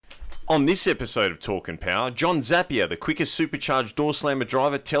On this episode of Talkin' Power, John Zappia, the quickest supercharged door slammer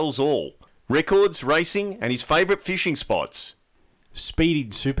driver, tells all. Records, racing, and his favourite fishing spots. Speeding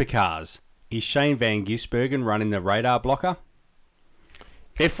supercars. Is Shane Van Gisbergen running the radar blocker?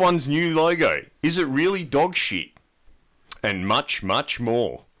 F1's new logo. Is it really dog shit? And much, much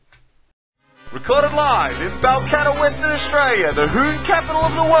more. Recorded live in Balcatta, Western Australia, the Hoon capital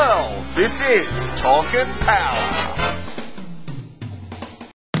of the world. This is Talkin' Power.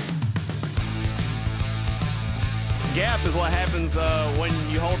 Gap is what happens when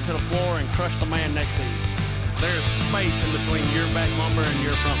you hold to the floor and crush the man next to you. There's space in between your back lumbar and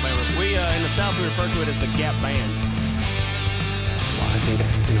your front member. We in the South we refer to it as the gap band. Well, I think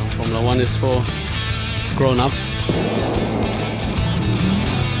Formula One is for grown-ups.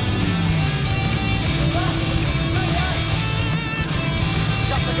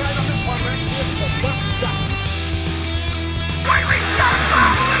 Shut the gate on this one, Rex. It's the guts. When we start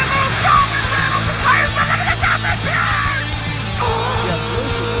traveling and move down this road, the players are going to get down their chairs! Yes,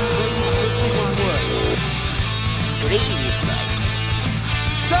 listen, they one word. Please,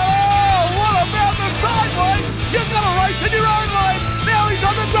 So, what about the sideways? You've got a race in your own lane. Now he's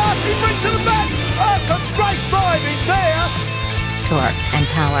on the grass, he brings it back. That's a great driving there. Torque and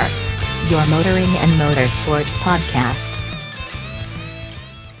Power, your motoring and motorsport podcast.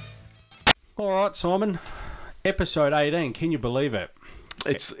 All right, Simon. Episode 18. Can you believe it?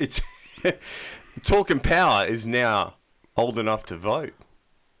 It's Talkin' Power is now old enough to vote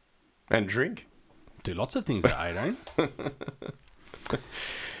and drink. Do lots of things at 18.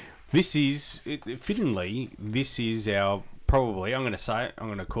 This is, fittingly, this is our, probably, I'm going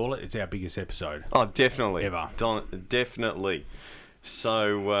to call it, it's our biggest episode. Oh, definitely. Ever. Definitely.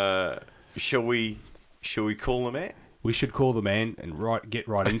 So, shall we call them out? We should call the man and get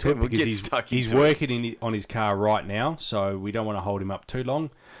right into it We'll because get he's working on his car right now, so we don't want to hold him up too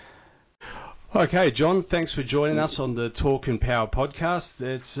long. Okay, John, thanks for joining us on the Talk and Power podcast.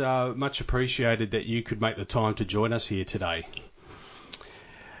 It's much appreciated that you could make the time to join us here today.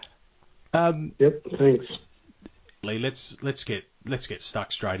 Yep, thanks. Lee, let's get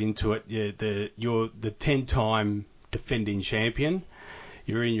stuck straight into it. You're the 10-time defending champion.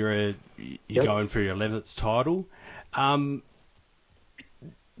 You're going for your 11th title.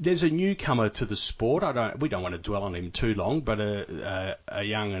 There's a newcomer to the sport. We don't want to dwell on him too long, but a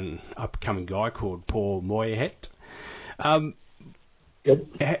young and upcoming guy called Paul Moyet.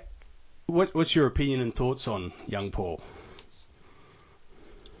 Yep. What's your opinion and thoughts on young Paul?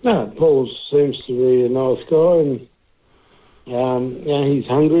 No, Paul seems to be a nice guy, and he's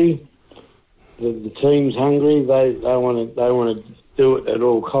hungry. The team's hungry. They want to do it at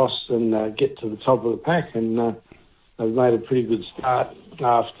all costs and get to the top of the pack, and they've made a pretty good start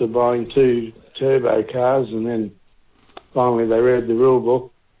after buying 2 turbo cars, and then finally they read the rule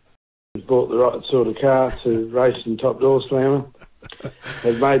book and bought the right sort of car to race in Top Door Slammer.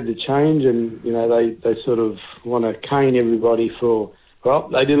 They've made the change, and they sort of want to cane everybody for, well,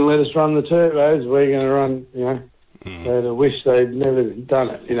 they didn't let us run the turbos, we're going to run, They wish they'd never done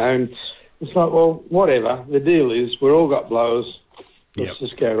it, and it's like, well, whatever. The deal is we're all got blowers. Let's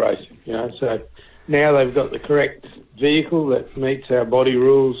just go racing, So now they've got the correct vehicle that meets our body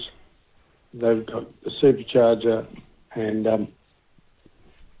rules. They've got the supercharger, and now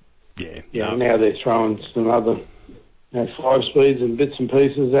they're throwing some other 5 speeds and bits and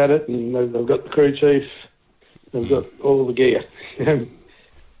pieces at it, and they've got the crew chief. They've got all the gear.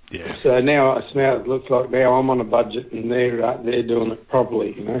 So now it looks like now I'm on a budget, and they're doing it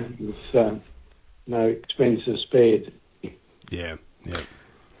properly. With no expenses spared. Yeah.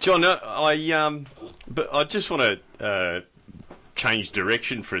 John, but I just want to change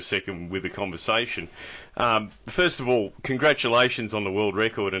direction for a second with the conversation. First of all, congratulations on the world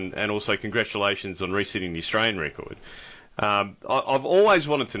record, and also congratulations on resetting the Australian record. I've always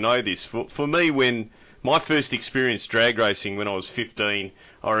wanted to know this. For me, when my first experience drag racing when I was 15,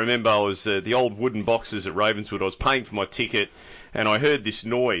 I remember I was the old wooden boxes at Ravenswood. I was paying for my ticket, and I heard this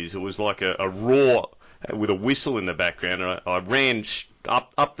noise. It was like a roar with a whistle in the background. And I ran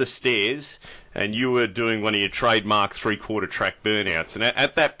up the stairs, and you were doing one of your trademark 3/4 track burnouts. And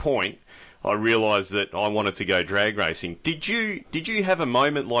at that point, I realised that I wanted to go drag racing. Did you have a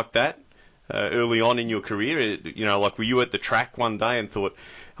moment like that early on in your career? Like were you at the track one day and thought,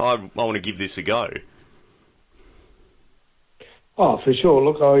 I want to give this a go? Oh, for sure.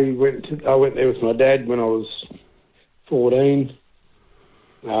 Look, I went there with my dad when I was 14.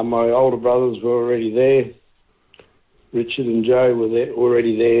 My older brothers were already there. Richard and Joe were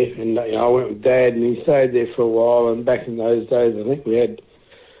already there, and I went with Dad, and he stayed there for a while. And back in those days, I think we had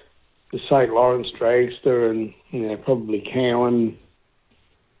the St. Lawrence Dragster, and probably Cowan,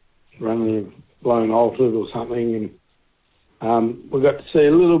 running a blown altered or something, and we got to see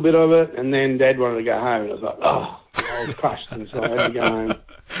a little bit of it, and then Dad wanted to go home, and I was like, I was crushed, and so I had to go home.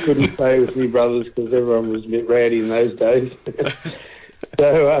 Couldn't stay with me brothers because everyone was a bit rowdy in those days.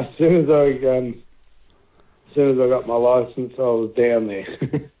 So as soon as I got my licence, I was down there.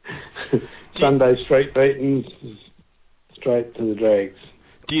 Sunday street beatings, straight to the drags.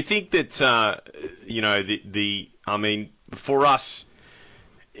 Do you think that I mean, for us,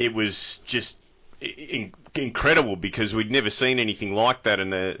 it was just incredible because we'd never seen anything like that,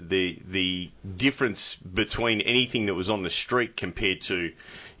 and the difference between anything that was on the street compared to,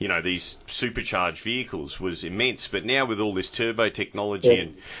 these supercharged vehicles was immense. But now with all this turbo technology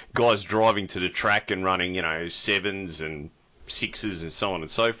and guys driving to the track and running, 7s and 6s and so on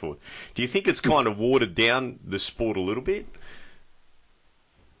and so forth, do you think it's kind of watered down the sport a little bit?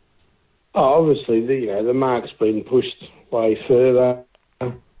 Oh, obviously, the mark's been pushed way further.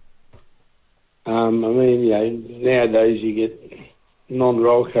 I mean, nowadays you get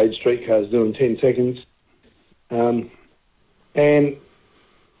non-roll cage streetcars doing 10 seconds. And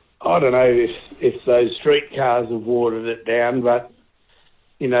I don't know if those streetcars have watered it down, but,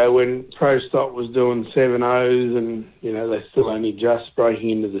 when Pro Stock was doing 7.0s and, they're still only just breaking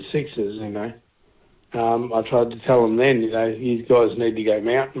into the 6s, I tried to tell them then, you guys need to go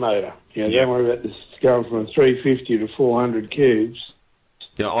mountain motor. Don't worry about this going from a 350 to 400 cubes.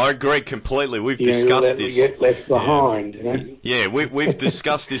 Yeah, I agree completely. We've discussed this. You get left behind. Yeah, we've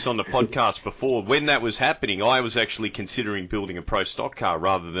discussed this on the podcast before. When that was happening, I was actually considering building a Pro Stock car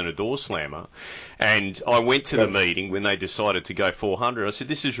rather than a door slammer. And I went to the meeting when they decided to go 400. I said,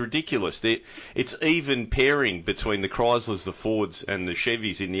 this is ridiculous. It's even pairing between the Chryslers, the Fords, and the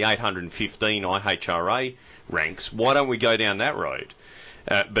Chevys in the 815 IHRA ranks. Why don't we go down that road?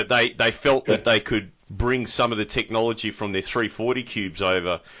 But they felt that they could bring some of the technology from their 340 cubes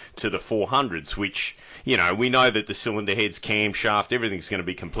over to the 400s, which, we know that the cylinder heads, camshaft, everything's going to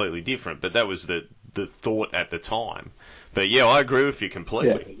be completely different, but that was the thought at the time. But yeah, I agree with you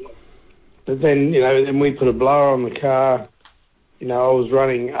completely. Yeah. But then, then we put a blower on the car. I was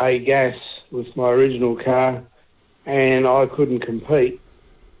running A gas with my original car, and I couldn't compete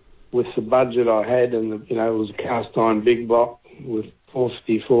with the budget I had, and it was a cast iron big block with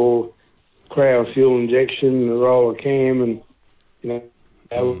 454 crowd fuel injection, the roller cam, and we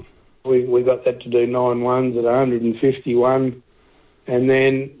got that to do 9.1s at 151, and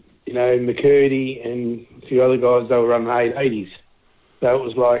then McCurdy and a few other guys, they were running 880s. So it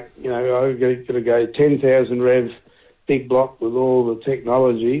was like I got to go 10,000 rev big block with all the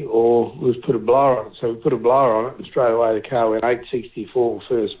technology, or let's put a blower on it. So we put a blower on it, and straight away the car went 864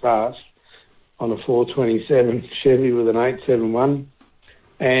 first pass on a 427 Chevy with an 871.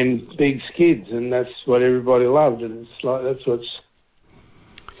 And big skids, and that's what everybody loved. And it's like that's what's,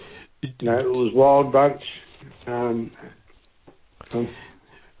 it was Wild Bunch. John,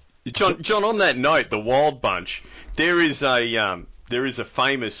 on that note, the Wild Bunch, there is a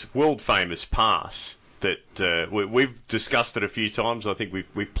famous, world famous pass that we've discussed it a few times. I think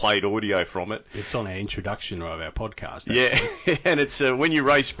we've played audio from it. It's on our introduction of our podcast. Yeah, and it's when you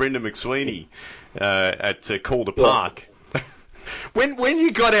race Brendan McSweeney at Calder Park. When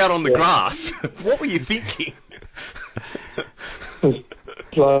you got out on the grass, what were you thinking?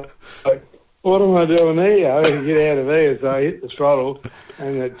 Like, what am I doing here? I had to get out of there, so I hit the throttle,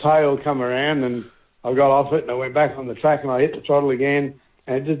 and the tail come around, and I got off it, and I went back on the track, and I hit the throttle again,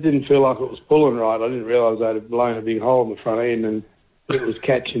 and it just didn't feel like it was pulling right. I didn't realise I had blown a big hole in the front end, and it was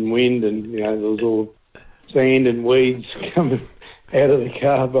catching wind, and there was all sand and weeds coming out of the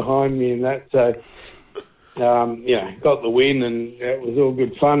car behind me, and that. So, got the win, and it was all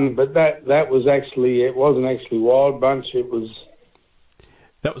good fun. But that was actually, it wasn't actually Wild Bunch.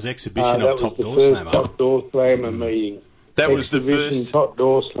 That was exhibition of Top Door Slammer. Top Door Slammer meeting. That was the first Top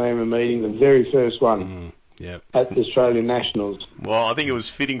Door Slammer meeting, the very first one. At the Australian Nationals. Well, I think it was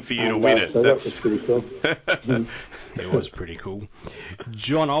fitting for you to win it. So that was pretty cool. It was pretty cool.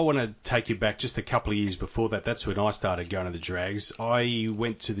 John, I want to take you back just a couple of years before that. That's when I started going to the drags. I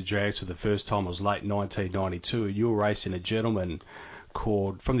went to the drags for the first time. It was late 1992. You were racing a gentleman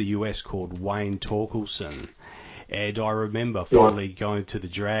from the US called Wayne Torkelson. And I remember finally going to the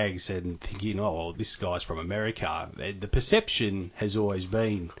drags and thinking, oh, this guy's from America. And the perception has always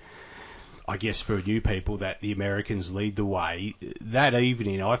been, I guess, for you people, that the Americans lead the way. That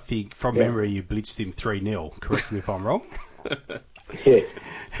evening, I think, from memory, you blitzed him 3-0. Correct me if I'm wrong. Yeah.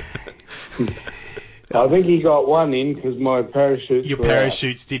 I think he got one in because my parachutes Your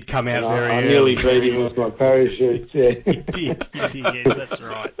parachutes did come out very early. I nearly beat him with my parachutes, yeah. You did, yes, that's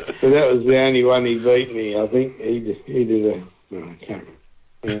right. So that was the only one he beat me. I think he did a... No, I can't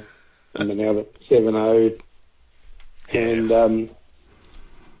remember. out at 7:0, and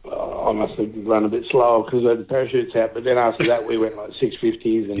I must have run a bit slower because I had the parachutes out. But then after that, we went like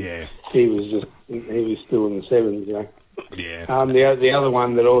 650s, and he was still in the sevens, you know. Yeah. The other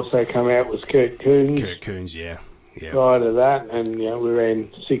one that also came out was Kurt Coons. Kurt Coons, yeah. Prior to that, and you know, we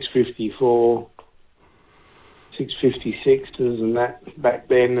ran 654, 656s and that back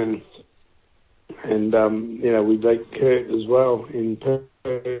then, and you know, we beat Kurt as well in Perth.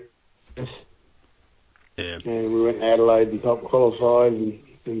 Yeah. And we went to Adelaide and top qualified,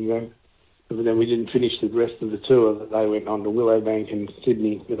 but then we didn't finish the rest of the tour. That they went on to Willowbank and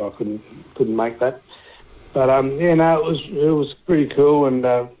Sydney, but I couldn't make that. But it was pretty cool, and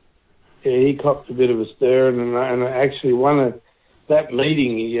he copped a bit of a stir, and actually one of that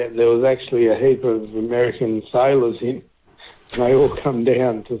meeting, there was actually a heap of American sailors in. And they all come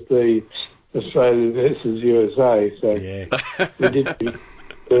down to see Australia versus USA. So we did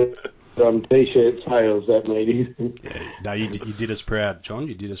T-shirt sales that meeting. No, you did us proud, John.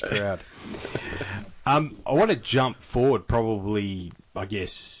 You did us proud. I want to jump forward probably, I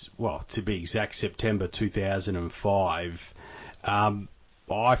guess, well, to be exact, September 2005. I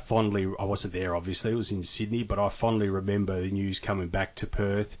wasn't there, obviously. It was in Sydney, but I fondly remember the news coming back to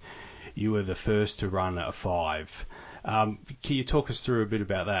Perth. You were the first to run a 5. Can you talk us through a bit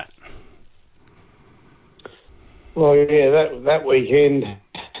about that? Well, yeah, that weekend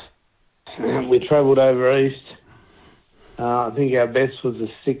we travelled over east. I think our best was a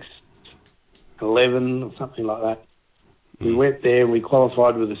 6:11 or something like that. We went there and we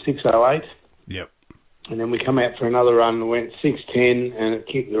qualified with a 6:08. Yep. And then we come out for another run and went 6:10, and it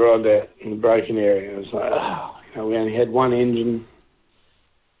kicked the rod out in the broken area. It was like, we only had one engine.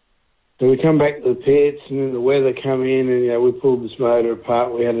 So we come back to the pits, and then the weather come in, and we pulled this motor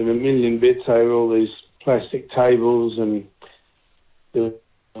apart. We had it a million bits over all these plastic tables, and there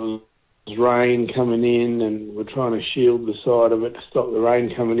was rain coming in, and we're trying to shield the side of it to stop the rain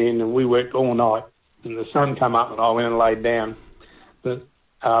coming in, and we worked all night. And the sun come up, and I went and laid down. But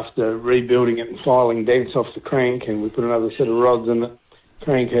after rebuilding it and filing dents off the crank, and we put another set of rods in it, the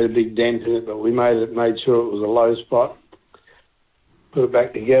crank had a big dent in it, but we made sure it was a low spot. Put it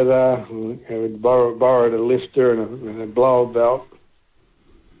back together. We borrowed a lifter and a blower belt.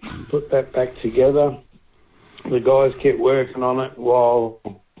 Put that back together. The guys kept working on it while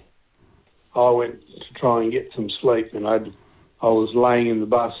I went to try and get some sleep, and I was laying in the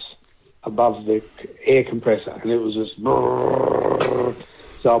bus above the air compressor, and it was just brrr.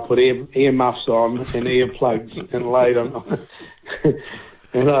 So I put ear muffs on and earplugs and laid on.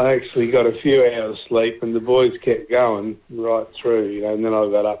 And I actually got a few hours sleep, and the boys kept going right through, and then I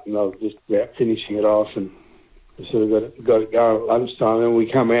got up and I was just about finishing it off, and we sort of got it going at lunchtime. And we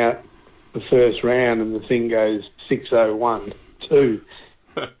come out the first round, and the thing goes 6:01.2.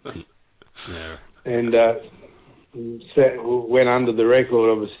 And went under the record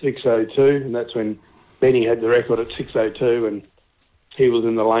of a 6:02, and that's when Benny had the record at 6:02, and he was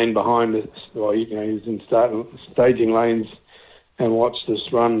in the lane behind us. Well, he was in staging lanes and watched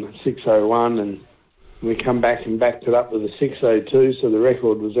us run 6:01, and we come back and backed it up with a 6:02, so the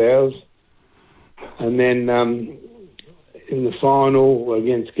record was ours. And then in the final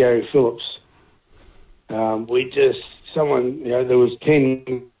against Gary Phillips, there was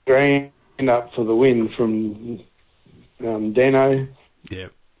 10 grand up for the win from Dano.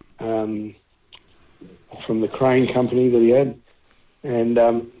 Yep. From the crane company that he had. And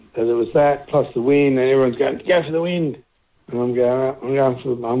so there was that, plus the win, and everyone's going, go for the win. And I'm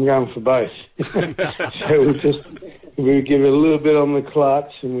going for both. So we give it a little bit on the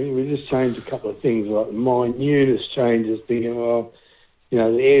clutch, and we just changed a couple of things, like the minutest changes, thinking, well, the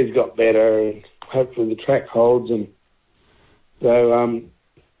air's got better, and hopefully the track holds. And so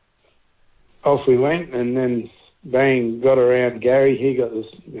off we went, and then bang, got around Gary. He got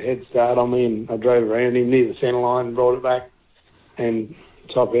this head start on me, and I drove around him near the centre line and brought it back, and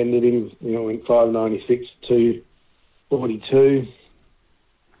top ended him. Went 596 to 242,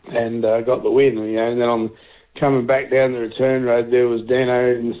 and got the win. And then I'm coming back down the return road. There was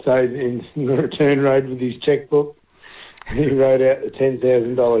Dano in the return road with his checkbook. He wrote out the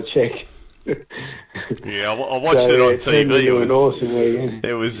 $10,000 check. Yeah, I watched it on TV. It was awesome weekend.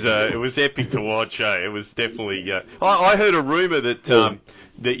 It was epic to watch. It was definitely. I heard a rumor that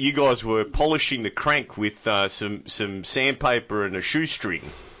that you guys were polishing the crank with some sandpaper and a shoestring.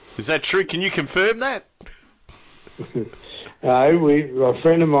 Is that true? Can you confirm that? A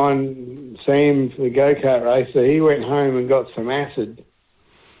friend of mine, Sam, the go-kart racer, he went home and got some acid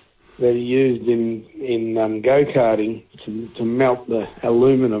that he used in go-karting to melt the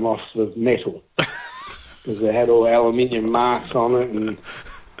aluminum off the metal, because they had all aluminium marks on it, and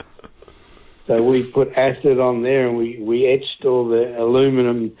So we put acid on there, and we etched all the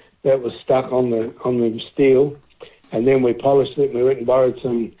aluminum that was stuck on the steel, and then we polished it. And we went and borrowed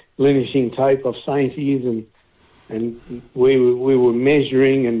some linishing tape off Sainty's, and we were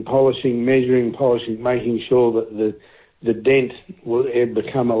measuring and polishing, making sure that the dent had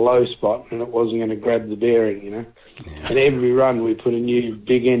become a low spot and it wasn't going to grab the bearing, Yeah. And every run we put a new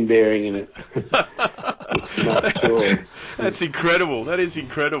big end bearing in it. That's incredible. That is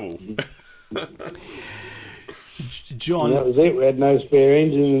incredible. John, and that was it. We had no spare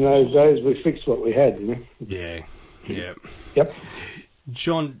engine in those days. We fixed what we had, Yeah. Yep.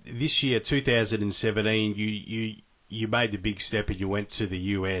 John, this year, 2017, you made the big step and you went to the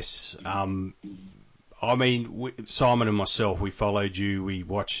US. Simon and myself, we followed you. We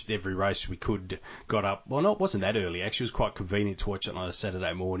watched every race we could. Got up. Well, no, it wasn't that early. Actually, it was quite convenient to watch it on a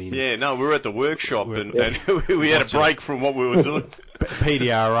Saturday morning. Yeah, no, we were at the workshop and we had a break from what we were doing.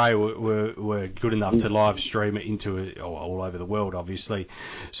 PDRA were good enough to live stream it into all over the world, obviously.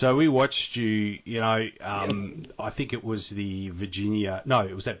 So we watched you. I think it was the Virginia. No,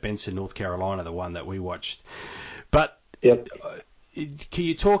 it was at Benson, North Carolina, the one that we watched. But. Yep. Can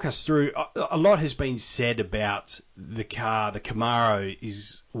you talk us through? A lot has been said about the car. The Camaro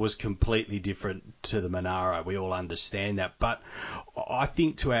was completely different to the Monaro. We all understand that, but I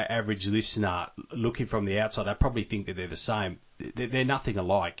think to our average listener, looking from the outside, they probably think that they're the same. They're nothing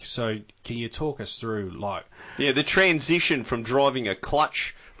alike. So can you talk us through, the transition from driving a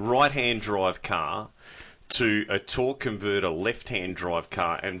clutch right-hand drive car to a torque converter left-hand drive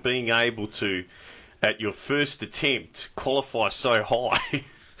car, and being able to, at your first attempt, qualify so high.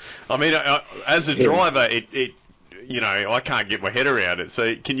 I mean, as a driver, I can't get my head around it.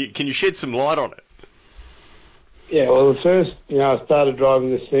 So can you shed some light on it? Yeah, well, the first, I started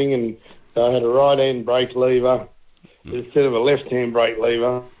driving this thing, and I had a right-hand brake lever instead of a left-hand brake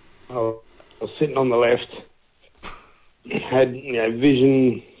lever. I was sitting on the left. Had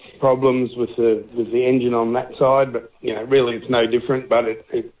vision problems with the engine on that side, but really it's no different. But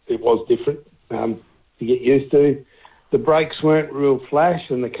it was different. To get used to. The brakes weren't real flash,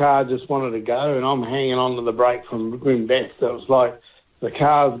 and the car just wanted to go, and I'm hanging on to the brake from grim death. So it was like the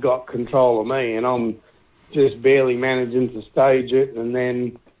car's got control of me, and I'm just barely managing to stage it. And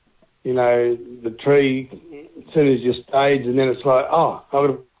then, the tree, as soon as you stage, and then it's like, I've got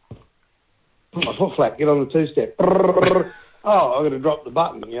to put my foot flat, get on the two-step. I've got to drop the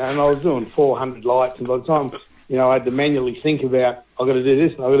button, and I was doing 400 lights, and by the time... I had to manually think about, I've got to do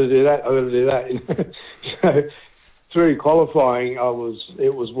this, I've got to do that, I've got to do that. So through qualifying,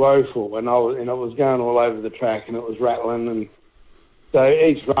 it was woeful, and I was going all over the track, and it was rattling, and so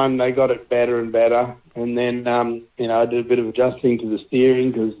each run they got it better and better, and then I did a bit of adjusting to the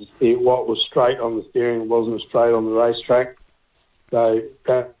steering, because what was straight on the steering wasn't straight on the racetrack. So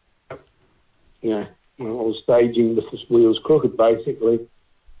I was staging the wheels crooked basically.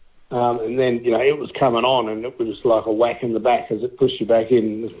 And then, it was coming on, and it was just like a whack in the back as it pushed you back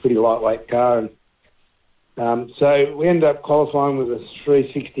in. It was a pretty lightweight car. And so we ended up qualifying with a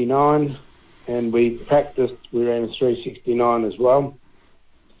 369, and we practiced. We ran a 369 as well.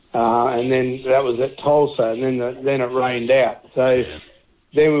 And then that was at Tulsa, and then it rained out. So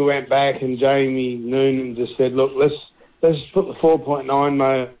then we went back, and Jamie Noonan just said, look, let's put the 4.9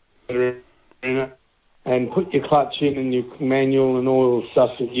 motor in it, and put your clutch in and your manual and all the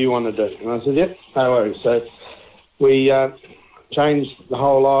stuff that you want to do. And I said, yep, no worries. So we changed the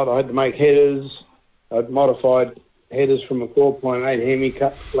whole lot. I had to make headers. I'd modified headers from a 4.8 Hemi,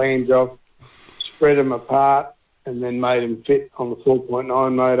 cut the flange off, spread them apart, and then made them fit on the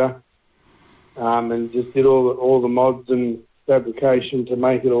 4.9 motor, and just did all the mods and fabrication to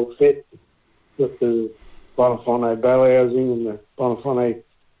make it all fit. Put the Bonafone bell housing and the Bonafone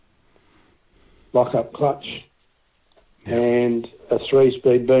lock-up clutch, and a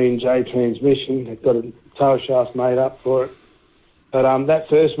 3-speed B&J transmission. It's got a tail shaft made up for it. But that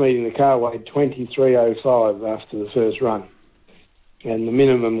first meeting, the car weighed 23.05 after the first run, and the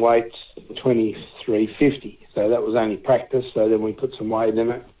minimum weight's 23.50. So that was only practice. So then we put some weight in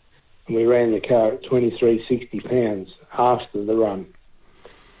it, and we ran the car at 23.60 pounds after the run.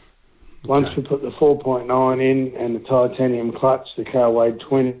 Once we put the 4.9 in and the titanium clutch, the car weighed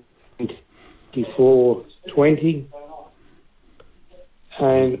 24.20,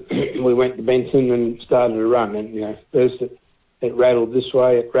 and we went to Benson and started a run. And first it rattled this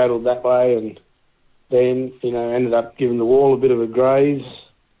way, it rattled that way, and then ended up giving the wall a bit of a graze,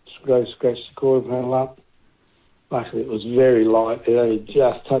 scratched the coil panel up. Luckily, it was very light. It only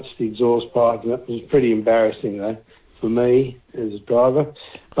just touched the exhaust pipe, and that was pretty embarrassing though for me as a driver.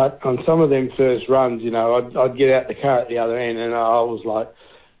 But on some of them first runs, I'd get out the car at the other end, and I was like,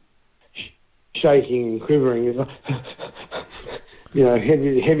 shaking and quivering. It's like,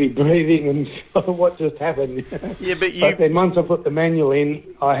 heavy breathing and what just happened. Yeah, but then once I put the manual in,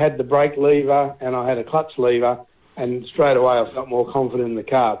 I had the brake lever and I had a clutch lever, and straight away I felt more confident in the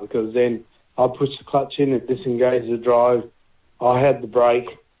car, because then I pushed the clutch in, it disengaged the drive, I had the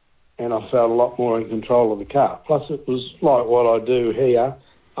brake, and I felt a lot more in control of the car. Plus it was like what I do here,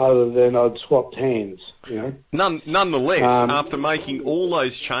 other than I'd swapped hands, Nonetheless, after making all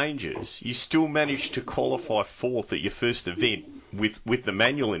those changes, you still managed to qualify fourth at your first event with the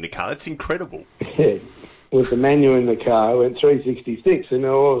manual in the car. That's incredible. Yeah, with the manual in the car, I went 366, and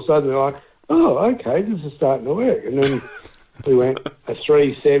all of a sudden they're like, oh, okay, this is starting to work. And then we went a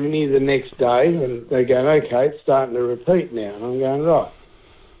 370 the next day, and they're going, okay, it's starting to repeat now. And I'm going, right.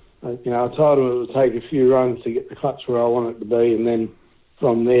 I told them it would take a few runs to get the clutch where I want it to be, and then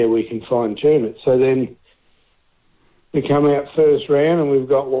from there we can fine-tune it. So then we come out first round, and we've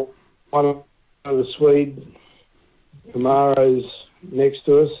got one of the Swede Camaros next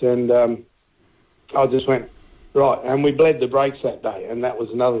to us, and I just went, right, and we bled the brakes that day, and that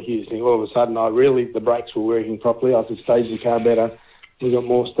was another huge thing. All of a sudden, the brakes were working properly. I could stage the car better. We got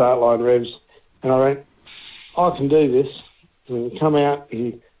more start line revs, and I went, I can do this. And come out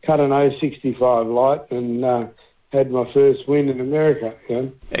and cut an 065 light, and had my first win in America,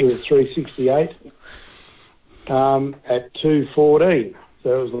 with a 368 at 2:14.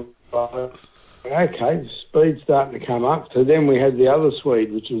 So it was like, okay, the speed's starting to come up. So then we had the other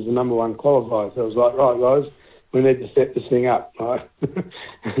Swede, which was the number one qualifier. So I was like, right, guys, we need to step this thing up. Right?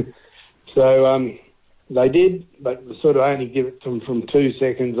 So they did, but we sort of only give it to them from 2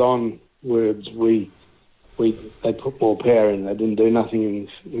 seconds onwards. They put more power in. They didn't do nothing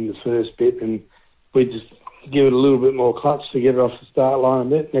in the first bit, and we just give it a little bit more clutch to get it off the start line a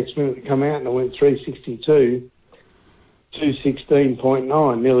bit. Next minute it come out and I went 362,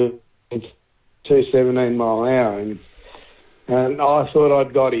 216.9, nearly 217 mile an hour, and I thought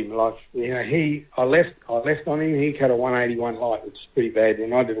I'd got him. I left on him. He cut a 181 light, which is pretty bad,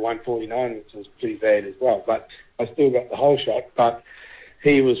 and I did a 149, which was pretty bad as well. But I still got the whole shot. But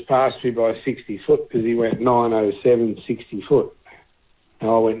he was past me by 60 foot, because he went 907 60 foot. And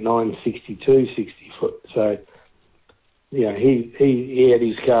I went 962 60 foot. So, he had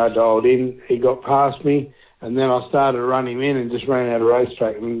his car dialed in. He got past me, and then I started to run him in and just ran out of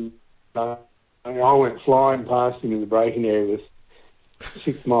racetrack. And I went flying past him in the braking area with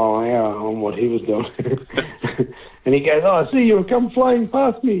 6 mile an hour on what he was doing. And he goes, oh, I see you come flying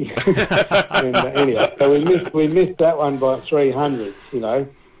past me. And anyway, so we missed that one by 300,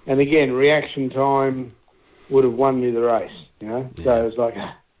 And again, reaction time would have won me the race, So it was like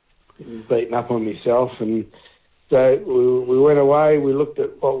beating up on myself. And so we went away, we looked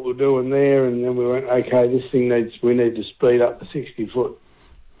at what we were doing there, and then we went, okay, we need to speed up the 60 foot.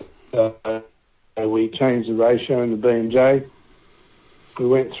 We changed the ratio in the B&J. We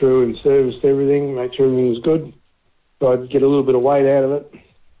went through and serviced everything, made sure everything was good. So I'd get a little bit of weight out of it.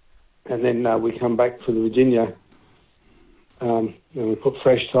 And then we come back for the Virginia. And we put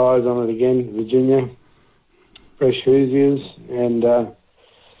fresh tyres on it again, Virginia. Fresh Hoosiers. And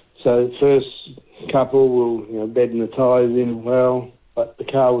so the first couple were, bedding the tyres in well, but the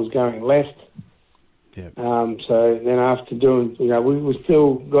car was going left. Yep. So then after doing, we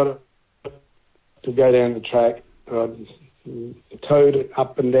still got to go down the track. I towed it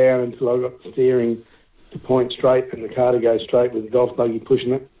up and down until I got the steering to point straight and the car to go straight with the golf buggy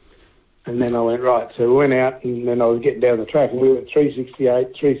pushing it. And then I went, right. So we went out, and then I was getting down the track, and we went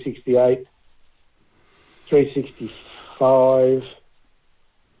 368, 368, 365,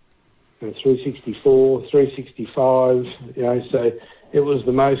 364, 365, so it was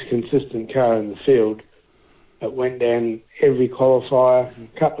the most consistent car in the field. It went down every qualifier.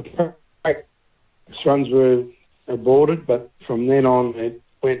 A couple of practice runs were aborted, but from then on it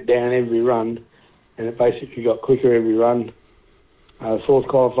went down every run, and it basically got quicker every run. Fourth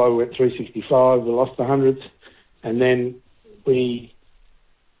qualifier we went 365, we lost the hundreds, and then we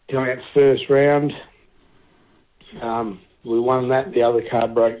came out first round. We won that, the other car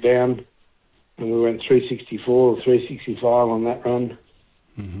broke down, and we went 364 or 365 on that run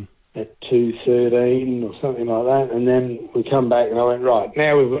at 213 or something like that. And then we come back, and I went, right,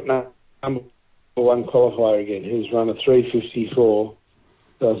 now we've got number one qualifier again, who's run a 354.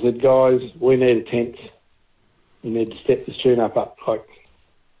 So I said, guys, we need a 10th. We need to step this tune up. Like,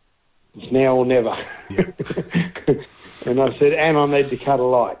 it's now or never. Yep. And I said, and I need to cut a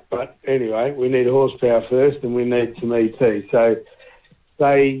light. But anyway, we need horsepower first, and we need some ET. So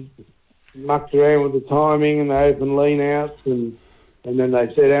they mucked around with the timing, and they opened lean outs, and then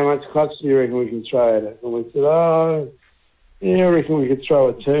they said, how much clutch do you reckon we can throw at it? And we said, I reckon we could throw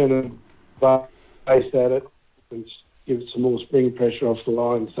a turn base at it and give it some more spring pressure off the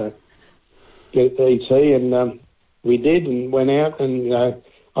line. So get it to ET, and we did, and went out, and I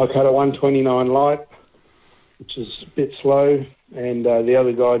cut a 129 light, which is a bit slow, and the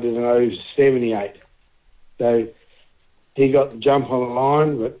other guy did an 078. So he got the jump on the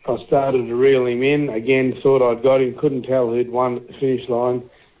line, but I started to reel him in. Again, thought I'd got him, couldn't tell who'd won at the finish line,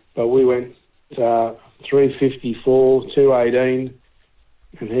 but we went 354, 218,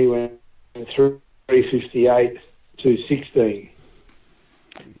 and he went 358, 216.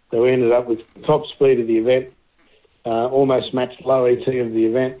 So we ended up with top speed of the event, almost matched low ET of the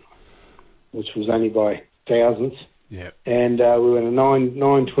event, which was only by thousandths. Yep. And we went a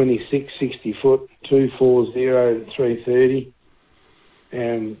 926 60 foot, 240 to 330.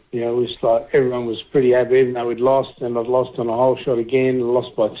 And, it was like everyone was pretty happy, even though we'd lost, and I'd lost on a hole shot again,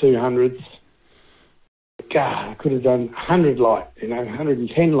 lost by 200ths. God, I could have done 100 light,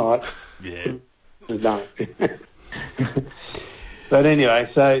 110 light. Yeah. No. But anyway,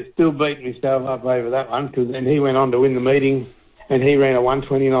 so still beat myself up over that one, because then he went on to win the meeting, and he ran a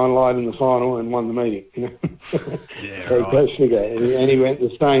 129 light in the final and won the meeting. Yeah, so right. go figure. And he went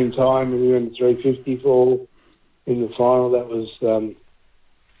the same time, and he went 354 in the final. That was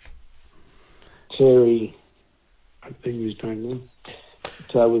Terry, I think he was name now.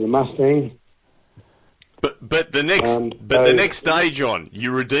 So with a Mustang. But the next day, John,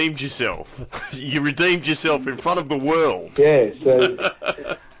 you redeemed yourself. You redeemed yourself in front of the world. Yeah, so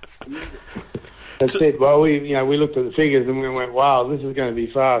that's it. Well, we looked at the figures and we went, wow, this is going to be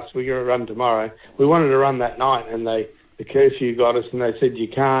fast. We're going to run tomorrow. We wanted to run that night, and the curfew got us, and they said you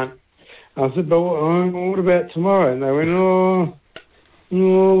can't. I said, but what about tomorrow? And they went,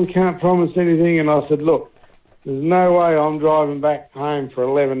 no, we can't promise anything. And I said, look, there's no way I'm driving back home for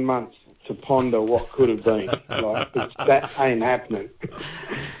 11 months to ponder what could have been. Like, that ain't happening.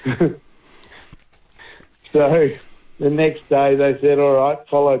 So the next day they said, all right,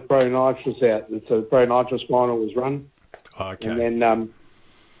 follow Pro Nitrous out. So the Pro Nitrous final was run. Okay. And then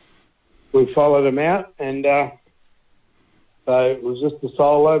we followed them out, and so it was just a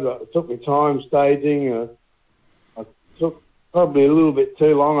solo, but it took me time staging. I took probably a little bit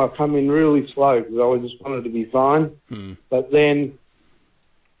too long. I come in really slow because I just wanted to be fine. But then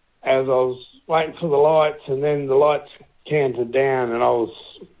as I was waiting for the lights, and then the lights canted down, and I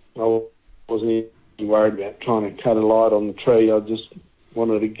wasn't even worried about trying to cut a light on the tree. I just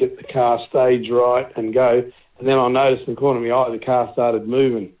wanted to get the car stage right and go. And then I noticed in the corner of my eye the car started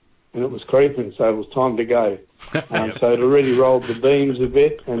moving, and it was creeping, so it was time to go. So it already rolled the beams a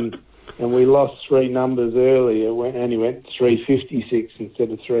bit, and we lost 3 numbers early. It only went 356 instead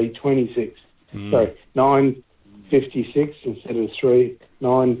of 326. Sorry, 956 instead of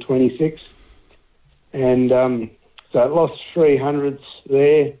 926. And so it lost 300ths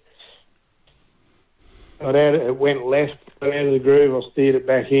there. It went left, got out of the groove, I steered it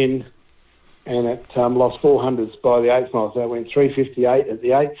back in, and it lost 400ths by the 8th mile. So it went 358 at the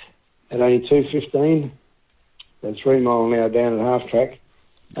 8th at only 215. So 3 mile an hour down at half track.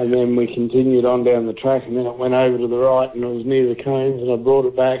 And then we continued on down the track, and then it went over to the right, and it was near the cones, and I brought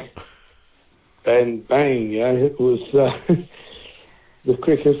it back, and bang, it was the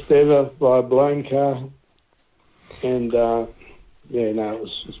quickest ever by a blown car. And, it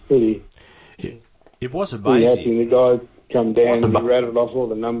was pretty... It was pretty amazing. happy. The guy come down and he rattled off all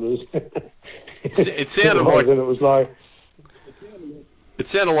the numbers. It sounded like... And it was like... It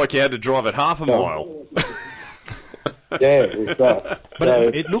sounded like you had to drive it half a mile. Yeah, it was right.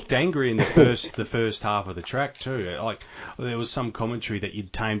 But it looked angry in the first half of the track too. Like there was some commentary that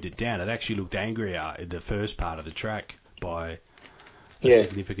you'd tamed it down. It actually looked angrier in the first part of the track by a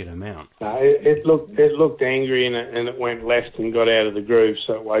significant amount. No, it looked angry, and it went left and got out of the groove,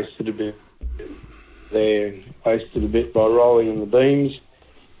 so it wasted a bit there. Wasted a bit by rolling in the beams,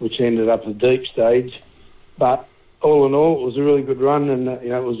 which ended up a deep stage. But all in all, it was a really good run, and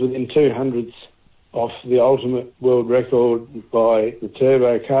it was within 200ths off the ultimate world record by the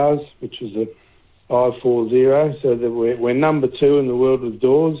turbo cars, which was a 540. So that we're number 2 in the world with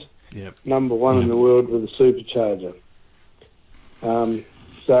doors, number 1 in the world with a supercharger.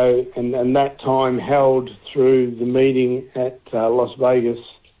 So that time held through the meeting at Las Vegas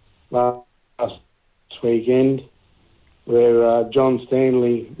last weekend, where John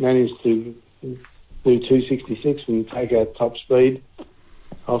Stanley managed to do 266 and take our top speed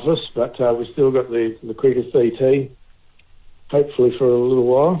off us, but we still got the quickest ET, hopefully for a little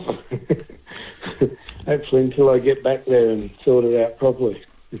while. Hopefully until I get back there and sort it out properly.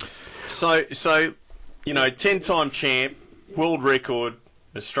 So 10-time champ, world record,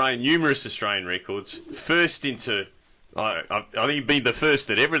 numerous Australian records, first into I think you've been the first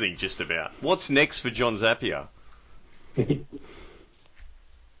at everything, just about. What's next for John Zappia?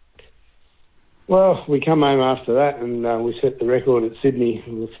 Well, we come home after that and we set the record at Sydney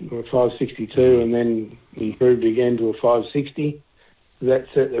with a 562 and then improved again to a 560. That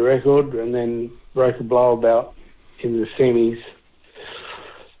set the record and then broke a blowout in the semis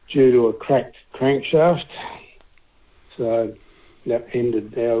due to a cracked crankshaft. So that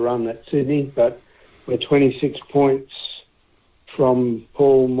ended our run at Sydney, but we're 26 points from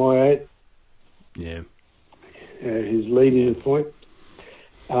Paul Moyet. Yeah. His leading point.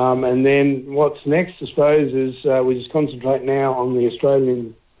 And then what's next, I suppose, is we just concentrate now on the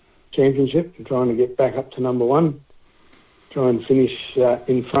Australian Championship and trying to get back up to number one, try and finish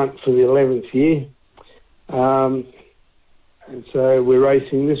in front for the 11th year. And so we're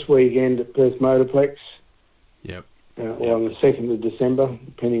racing this weekend at Perth Motorplex. Yep. Or on the 2nd of December,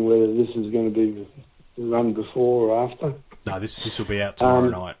 depending whether this is going to be run before or after. No, this will be out tomorrow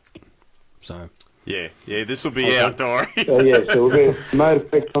night. So. Yeah, this will be out, don't worry. So we'll be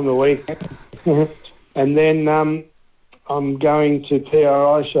Motorplex on the weekend. And then I'm going to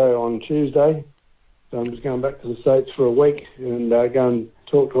PRI show on Tuesday. So I'm just going back to the States for a week and go and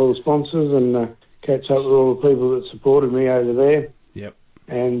talk to all the sponsors and catch up with all the people that supported me over there. Yep.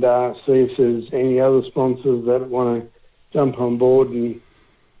 And see if there's any other sponsors that want to jump on board and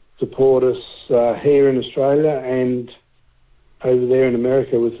support us here in Australia and over there in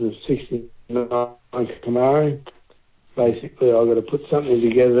America with the 69 Camaro. Basically, I've got to put something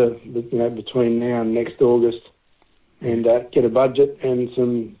together, between now and next August, and get a budget and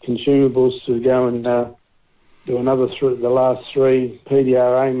some consumables to go and do the last three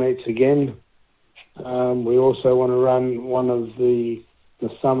PDRA meets again. We also want to run one of the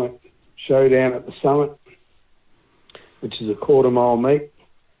Summit Showdown at the Summit, which is a quarter-mile meet.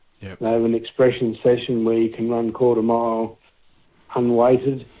 Yep. They have an expression session where you can run quarter-mile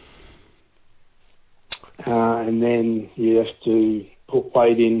unweighted. And then you have to put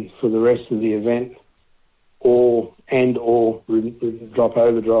weight in for the rest of the event or drop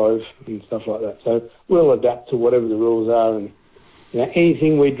overdrive and stuff like that. So we'll adapt to whatever the rules are. And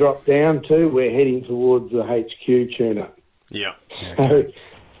anything we drop down to, we're heading towards the HQ tune-up. Yeah. So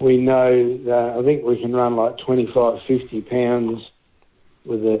we know that I think we can run like 25, 50 pounds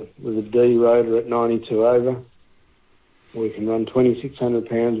with a D rotor at 92 over. We can run 2,600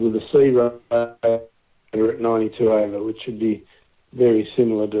 pounds with a C rotor at 92 over, which should be very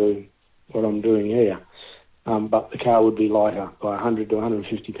similar to what I'm doing here. But the car would be lighter by 100 to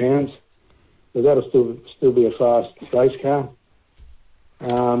 150 pounds. So that'll still be a fast race car.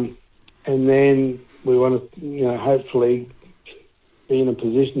 And then we want to, hopefully be in a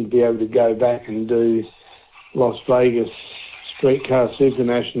position to be able to go back and do Las Vegas Streetcar Super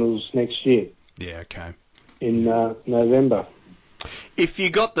Nationals next year. Yeah, okay. In November. If you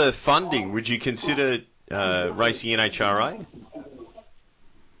got the funding, would you consider racing NHRA?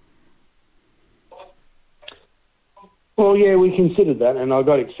 Well, yeah, we considered that, and I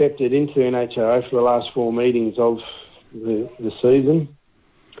got accepted into NHRA for the last 4 meetings of the season.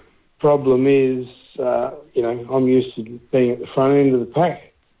 Problem is, I'm used to being at the front end of the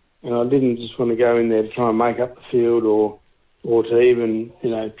pack, and I didn't just want to go in there to try and make up the field or to even,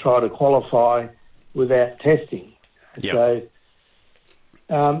 try to qualify without testing. Yep. So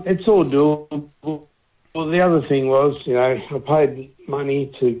it's all doable. Well, the other thing was, I paid money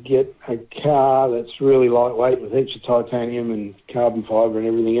to get a car that's really lightweight with heaps of titanium and carbon fibre and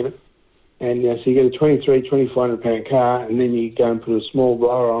everything in it. And so you get a 2,500 pound car, and then you go and put a small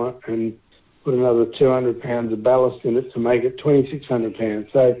blower on it and put another 200 pounds of ballast in it to make it 2,600 pounds.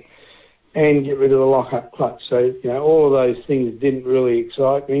 So, and get rid of the lock-up clutch. So, all of those things didn't really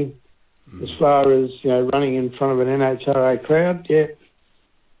excite me. As far as, running in front of an NHRA crowd, yeah,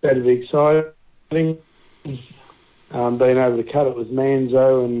 that'd be exciting. Being able to cut it with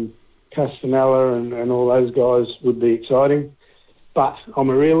Manzo and Castanella and all those guys would be exciting. But I'm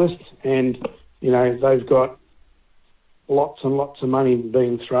a realist, and, they've got lots and lots of money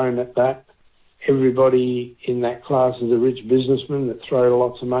being thrown at that. Everybody in that class is a rich businessman that throws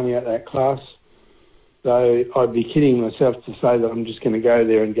lots of money at that class. So I'd be kidding myself to say that I'm just going to go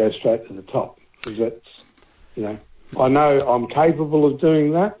there and go straight to the top. Because that's, I know I'm capable of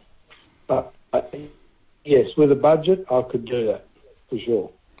doing that, but yes, with a budget, I could do that for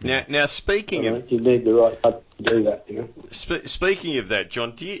sure. Now speaking of, you need the right budget to do that. Speaking of that,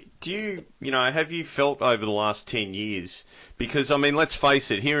 John, do you have you felt over the last 10 years? Because let's face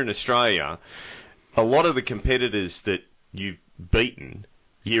it, here in Australia, a lot of the competitors that you've beaten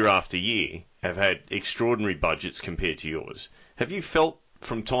year after year have had extraordinary budgets compared to yours. Have you felt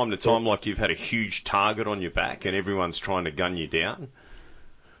from time to time like you've had a huge target on your back and everyone's trying to gun you down?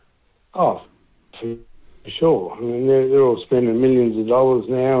 Oh, for sure. I mean, they're all spending millions of dollars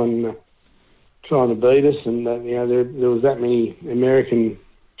now and trying to beat us. And there was that many American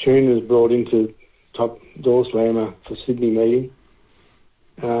tuners brought into Top Door Slammer for Sydney meeting.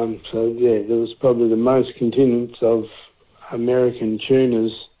 So there was probably the most contingents of American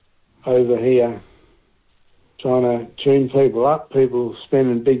tuners over here trying to tune people up, people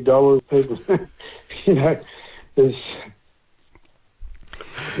spending big dollars, people, there's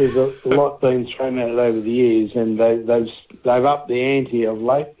a lot been thrown at it over the years, and they've upped the ante of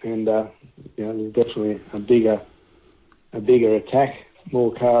late, and there's definitely a bigger attack,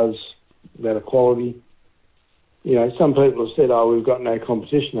 more cars that are quality. Some people have said, "Oh, we've got no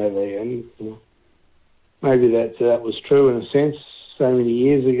competition over there," and maybe that was true in a sense so many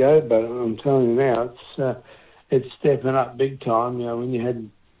years ago. But I'm telling you now, it's stepping up big time. When you had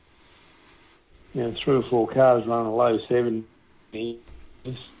 3 or 4 cars run a low 70,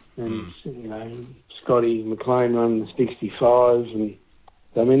 and Scotty McLean running the 65s, and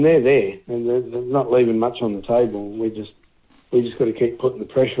I mean they're there, and they're not leaving much on the table. We just got to keep putting the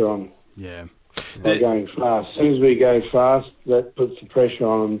pressure on. Yeah. By going fast. As soon as we go fast, that puts the pressure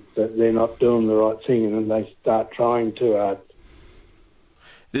on them that they're not doing the right thing, and then they start trying too hard.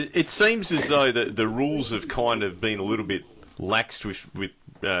 It seems as though the rules have kind of been a little bit laxed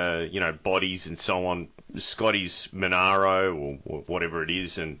with bodies and so on. Scotty's Monaro or whatever it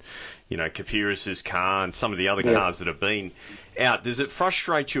is, and Capiros's car and some of the other cars that have been out. Does it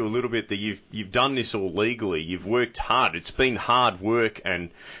frustrate you a little bit that you've done this all legally? You've worked hard. It's been hard work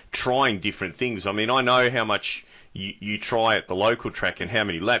and trying different things. I mean, I know how much you try at the local track and how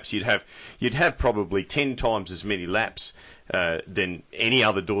many laps you'd have probably 10 times as many laps than any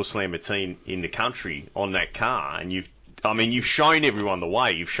other door slammer team in the country on that car, and you've shown everyone the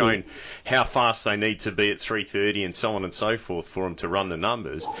way. You've shown how fast they need to be at 3:30 and so on and so forth for them to run the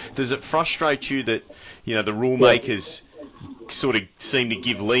numbers. Does it frustrate you that the rule makers sort of seem to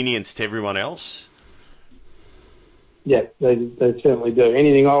give lenience to everyone else? Yeah, they certainly do.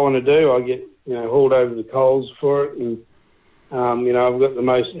 Anything I want to do, I get hauled over the coals for it, and I've got the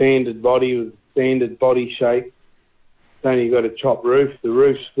most standard body with standard body shape. It's only got a chopped roof. The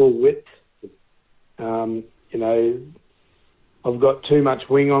roof's full width. I've got too much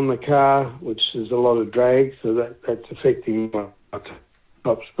wing on the car, which is a lot of drag, so that's affecting my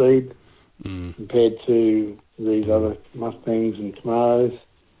top speed compared to these other Mustangs and Camaros.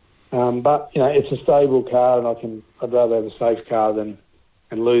 But it's a stable car, and I'd rather have a safe car and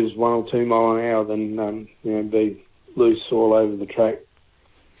lose 1 or 2 mile an hour than be loose all over the track.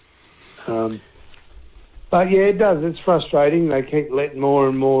 But yeah, it does. It's frustrating. They keep letting more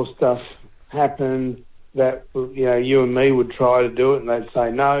and more stuff happen that you and me would try to do it, and they'd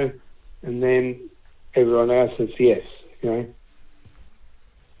say no, and then everyone else says yes. And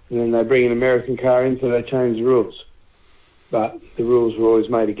then they bring an American car in, so they change the rules. But the rules were always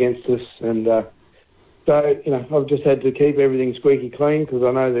made against us, and so I've just had to keep everything squeaky clean, because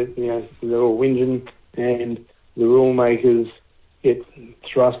I know that they're all whinging, and the rule makers get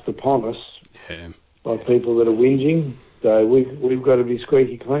thrust upon us by people that are whinging. So we've got to be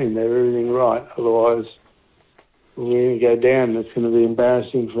squeaky clean, do everything right, otherwise we're going to go down. It's going to be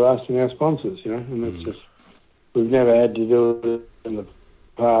embarrassing for us and our sponsors, and it's just, we've never had to do it in the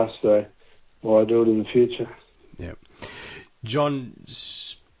past, so why do it in the future? Yeah. John,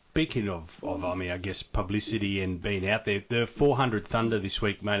 speaking of I guess publicity and being out there, the 400 Thunder this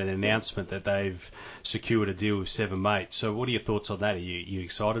week made an announcement that they've secured a deal with 7mate. So what are your thoughts on that? Are you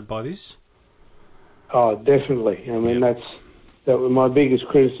excited by this? Oh, definitely. I mean, that was my biggest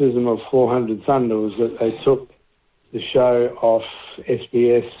criticism of 400 Thunder, was that they took the show off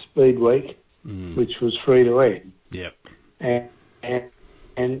SBS Speed Week, which was free to air. Yep. And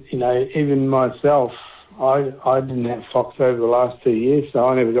even myself, I didn't have Fox over the last 2 years, so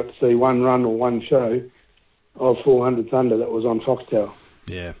I never got to see one run or one show of 400 Thunder that was on Foxtel.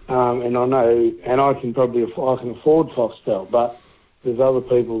 Yeah. And I know, and I can afford Foxtel, but there's other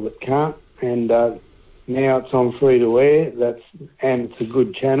people that can't, and now it's on free to air. And it's a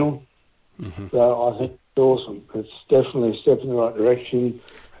good channel. So I think it's awesome. It's definitely a step in the right direction.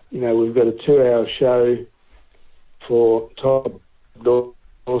 We've got a 2-hour show for Top Door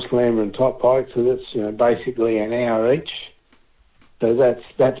Slammer and Top Bike, so that's basically an hour each. So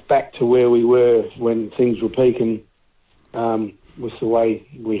that's back to where we were when things were peaking, with the way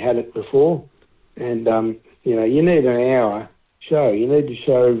we had it before. And you need an hour show. You need to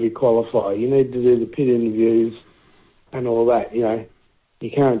show every qualifier. You need to do the pit interviews and all that. You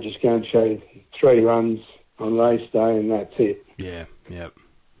can't just go and show 3 runs on race day and that's it. Yeah, yep.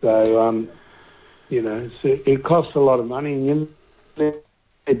 So, it costs a lot of money, and you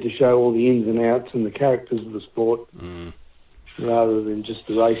need to show all the ins and outs and the characters of the sport rather than just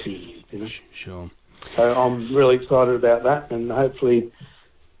the racing, Sure. So I'm really excited about that, and hopefully,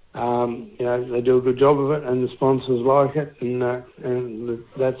 they do a good job of it, and the sponsors like it, and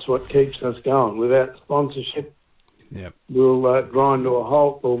that's what keeps us going. Without sponsorship, we'll grind to a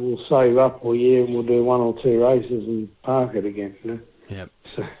halt, or we'll save up all year and we'll do 1 or 2 races and park it again. Yep.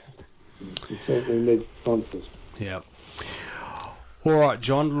 So we certainly need sponsors. Yep. All right,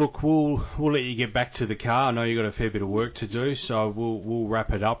 John. Look, we'll let you get back to the car. I know you've got a fair bit of work to do, so we'll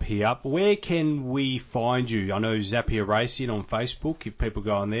wrap it up here. Where can we find you? I know Zapier Racing on Facebook. If people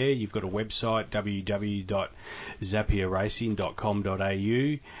go on there, you've got a website,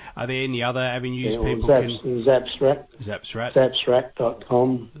 www.zapierracing.com.au. Are there any other avenues people can... Zapsrat. Zapsrat.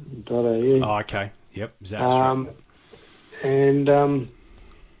 Zapsrat.com.au. Oh, okay. Yep, Zapsrat.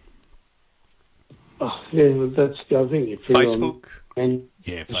 That's, I think, you're pretty Facebook. And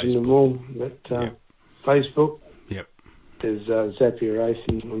Facebook. Them all, but, Facebook. Yep. There's Zapier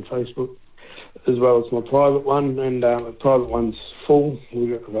Racing on Facebook, as well as my private one, and my private one's full.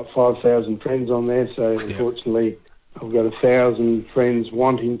 I've got 5,000 friends on there, so unfortunately I've got 1,000 friends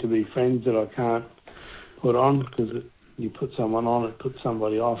wanting to be friends that I can't put on, because you put someone on, it puts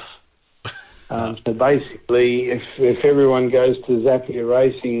somebody off. So basically, if everyone goes to Zapier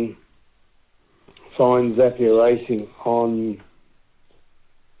Racing, find Zapier Racing on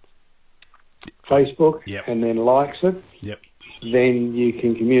Facebook and then likes it, then you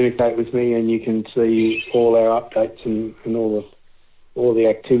can communicate with me and you can see all our updates and all the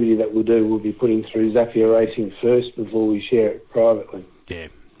activity that we'll do. We'll be putting through Zapier Racing first before we share it privately. Yeah,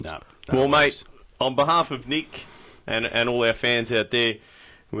 no. Well, mate, on behalf of Nick and all our fans out there,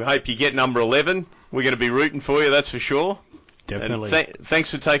 we hope you get number 11. We're going to be rooting for you, that's for sure. Definitely. And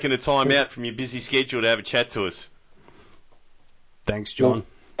thanks for taking the time out from your busy schedule to have a chat to us. Thanks, John.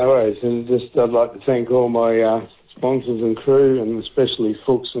 No worries. And I'd like to thank all my sponsors and crew, and especially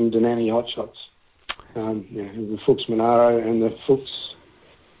Fuchs and Denani Hotshots. The Fuchs Monaro and the Fuchs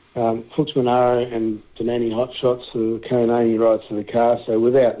Monaro and Denani Hotshots are the co-naming rights of the car. So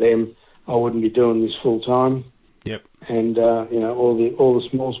without them, I wouldn't be doing this full time. Yep. And all the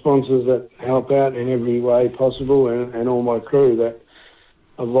small sponsors that help out in every way possible, and all my crew that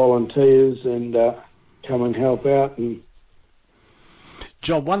are volunteers and come and help out. And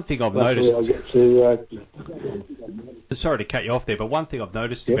John, one thing I've noticed... I get to, sorry to cut you off there, but one thing I've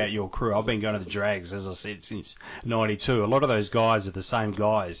noticed about your crew, I've been going to the drags, as I said, since 92. A lot of those guys are the same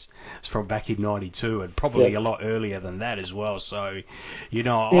guys from back in 92, and probably a lot earlier than that as well. So,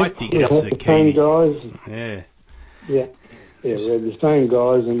 I think that's the key. Same guys. Yeah. Yeah, we're the same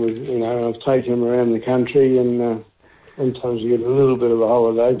guys, and I've taken them around the country, and sometimes you get a little bit of a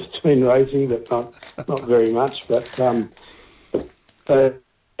holiday between racing, but not very much. But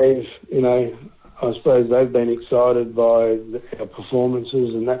they've, I suppose they've been excited by our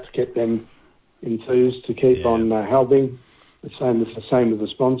performances, and that's kept them enthused to keep on helping. The same with the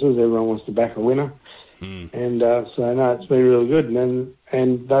sponsors. Everyone wants to back a winner. And so it's been really good,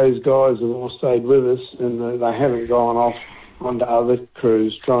 and those guys have all stayed with us, and they haven't gone off onto other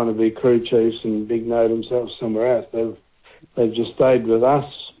crews trying to be crew chiefs and big know themselves somewhere else. They've just stayed with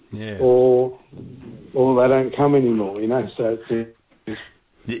us, or they don't come anymore. So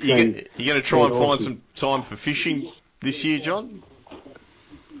you're going to try and find some time for fishing this year, John?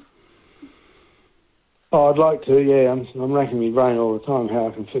 Oh, I'd like to, yeah. I'm racking my brain all the time how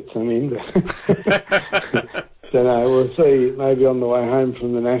I can fit some in. Don't know. We'll see. Maybe on the way home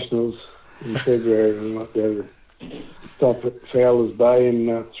from the Nationals in February, we might be able to stop at Fowler's Bay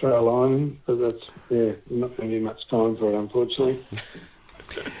and throw a line in. But that's, not going to be much time for it, unfortunately.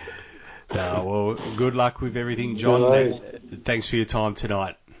 Well, good luck with everything, John. Thanks for your time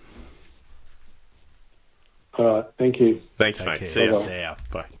tonight. All right. Thank you. Thanks, mate. See ya.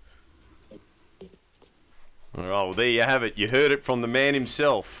 Bye. All right, well, there you have it. You heard it from the man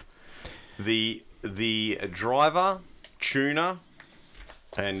himself. The driver, tuner,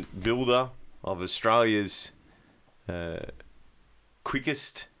 and builder of Australia's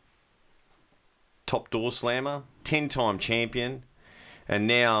quickest top door slammer, 10-time champion, and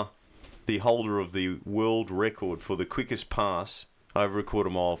now the holder of the world record for the quickest pass over a quarter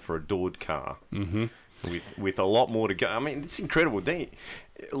mile for a doored car. Mm-hmm. With a lot more to go. I mean, it's incredible.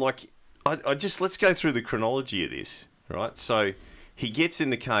 Let's go through the chronology of this, right? So he gets in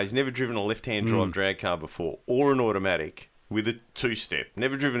the car. He's never driven a left-hand drive drag car before, or an automatic with a two-step.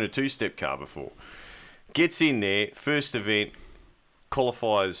 Never driven a two-step car before. Gets in there, first event,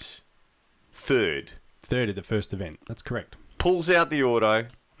 qualifies third. Third at the first event. That's correct. pulls out the auto,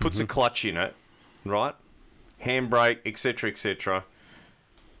 puts a clutch in it, right? Handbrake, etc.,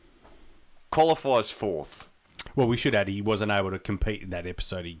 qualifies fourth. Well, we should add he wasn't able to compete in that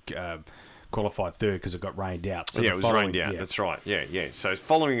episode. He qualified third because it got rained out. So it was rained out. That's right. Yeah. So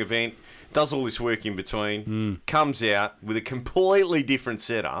following event, does all this work in between, comes out with a completely different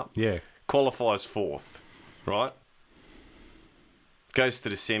setup. Yeah. Qualifies fourth, right? Goes to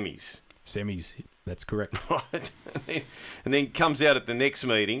the semis. Semis, that's correct. Right. And then comes out at the next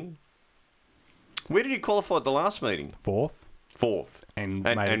meeting. Where did he qualify at the last meeting? Fourth. And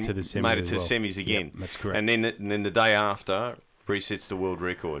made it to the semis. Made it to the semis again. Yep, that's correct. And then the day after, resets the world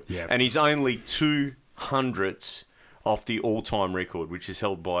record. Yep. And he's only 200ths off the all-time record, which is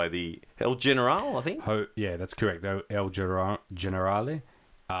held by the El General, I think. Yeah, that's correct. El Generale,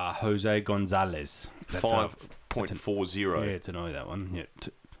 Jose Gonzalez. 5.40. Yeah, to know that one. Yeah,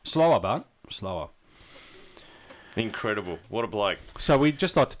 slower, but slower. Incredible. What a bloke. So we'd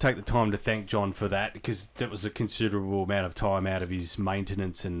just like to take the time to thank John for that, because that was a considerable amount of time out of his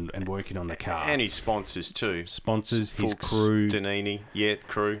maintenance and working on the car. And his sponsors too. Sponsors, his Fuchs, crew. Danini,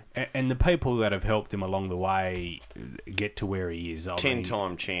 crew. And the people that have helped him along the way get to where he is.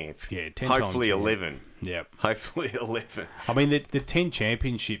 10-time champ. Yeah, 10-time Hopefully champ. 11. Yep. Hopefully 11. I mean, the 10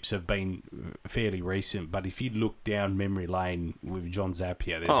 championships have been fairly recent, but if you look down memory lane with John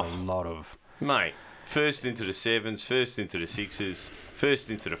Zappia, there's a lot of... Mate. First into the 7s, first into the 6s, first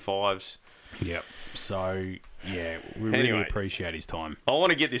into the 5s. Yep. So, yeah, we really appreciate his time. I want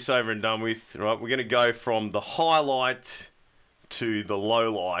to get this over and done with. Right, we're going to go from the highlight to the low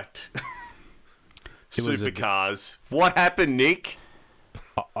light. Supercars. What happened, Nick?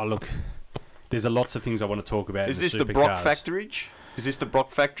 Look, there's lots of things I want to talk about. Is this the Brock Factorage? Is this the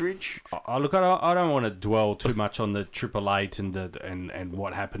Brock Factorage? Look, I don't want to dwell too much on the Triple Eight and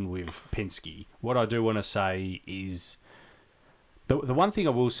what happened with Penske. What I do want to say is the one thing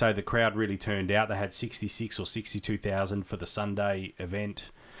I will say, the crowd really turned out. They had 66 or 62,000 for the Sunday event.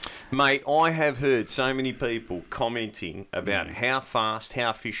 Mate, I have heard so many people commenting about how fast,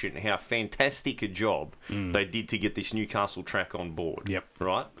 how efficient, how fantastic a job they did to get this Newcastle track on board. Yep.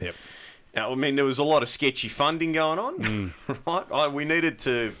 Right? Yep. I mean, there was a lot of sketchy funding going on, right? We needed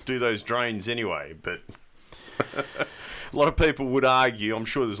to do those drains anyway, but a lot of people would argue, I'm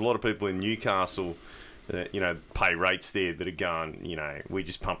sure there's a lot of people in Newcastle that, pay rates there that are going, we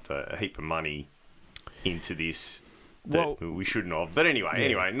just pumped a heap of money into this that we shouldn't have. But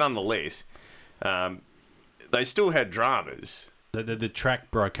anyway, nonetheless, they still had dramas. The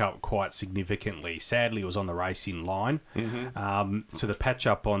track broke up quite significantly. Sadly, it was on the racing line. So the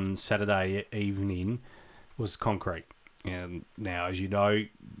patch-up on Saturday evening was concrete. And now, as you know,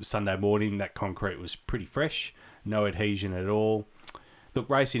 Sunday morning, that concrete was pretty fresh. No adhesion at all. Look,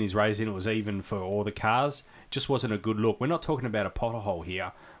 racing is racing. It was even for all the cars. Just wasn't a good look. We're not talking about a pothole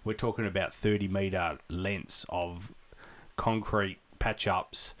here. We're talking about 30-metre lengths of concrete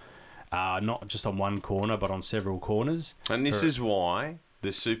patch-ups. Not just on one corner, but on several corners. And this is why the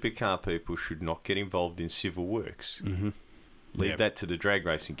supercar people should not get involved in civil works. Leave that to the drag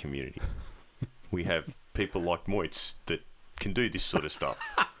racing community. We have people like Moitz that can do this sort of stuff.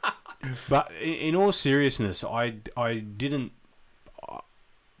 But in all seriousness, I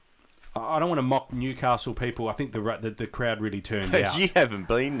don't want to mock Newcastle people. I think the crowd really turned out. You haven't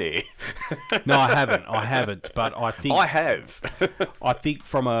been there. No, I haven't. But I think I have. I think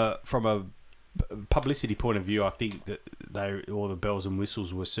from a publicity point of view, I think that all the bells and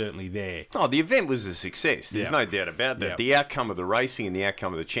whistles were certainly there. Oh, the event was a success. There's no doubt about that. The outcome of the racing and the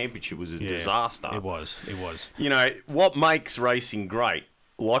outcome of the championship was a disaster. It was. What makes racing great,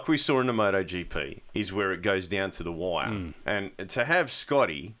 like we saw in the MotoGP, is where it goes down to the wire. And to have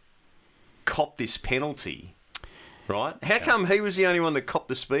Scotty cop this penalty, right? How come he was the only one that copped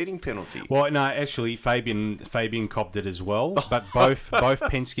the speeding penalty? Well, no, actually, Fabian copped it as well, but both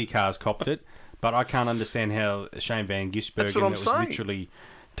Penske cars copped it. But I can't understand how Shane Van Gisbergen, that was literally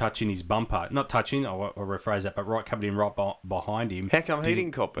touching his bumper, not touching, I'll rephrase that, but coming in right behind him. How come he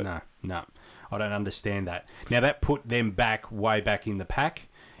didn't cop it? No, I don't understand that. Now that put them way back in the pack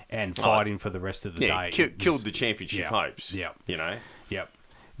and fighting for the rest of the day. Killed the championship hopes. Yeah, Yep.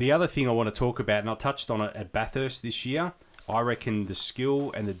 The other thing I want to talk about, and I touched on it at Bathurst this year, I reckon the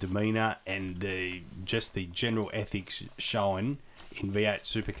skill and the demeanour and the general ethics shown in V8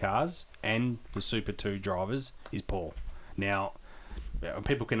 supercars and the Super 2 drivers is poor. Now,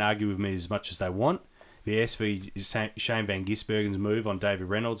 people can argue with me as much as they want. The SV Shane Van Gisbergen's move on David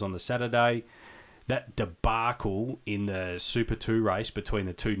Reynolds on the Saturday, that debacle in the Super 2 race between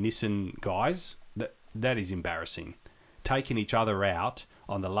the two Nissan guys, that is embarrassing. Taking each other out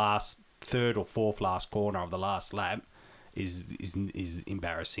on the third or fourth last corner of the last lap is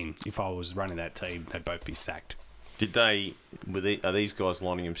embarrassing. If I was running that team, they'd both be sacked. Are these guys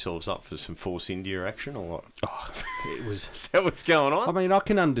lining themselves up for some Force India action or what? Oh, it was. Is that what's going on? I mean, I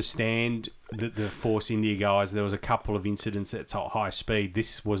can understand the Force India guys. There was a couple of incidents at high speed.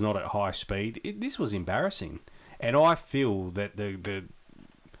 This was not at high speed. This was embarrassing, and I feel that the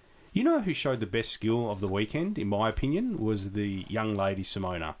you know who showed the best skill of the weekend, in my opinion, was the young lady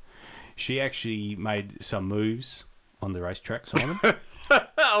Simona. She actually made some moves on the racetrack, Simon.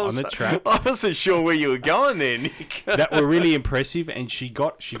 On the track. I wasn't sure where you were going there, Nick. That were really impressive, and she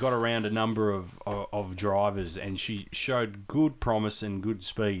got around a number of drivers, and she showed good promise and good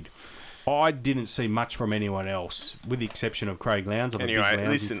speed. I didn't see much from anyone else, with the exception of Craig Lowndes. Anyway,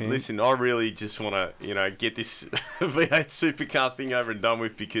 listen. I really just want to, get this V8 supercar thing over and done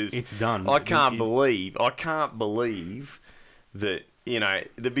with because it's done. I can't believe that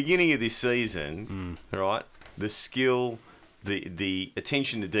the beginning of this season, right? The skill, the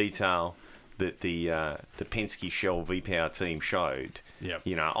attention to detail that the Penske Shell V-Power team showed. Yep.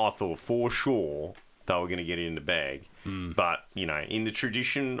 I thought for sure they were going to get it in the bag. But, in the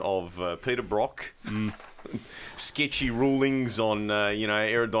tradition of Peter Brock, sketchy rulings on,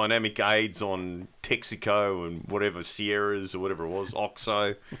 aerodynamic aids on Texaco and whatever, Sierras or whatever it was,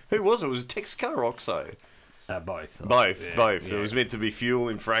 Oxo. Who was it? Was it Texaco or Oxo? Both. Both. Yeah. It was meant to be fuel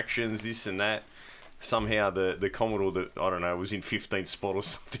infractions, this and that. Somehow the Commodore that, I don't know, was in 15th spot or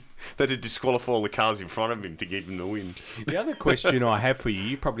something, they had to disqualify all the cars in front of him to give him the win. The other question I have for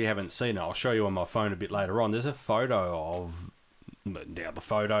you probably haven't seen it. I'll show you on my phone a bit later on. There's a photo of, now the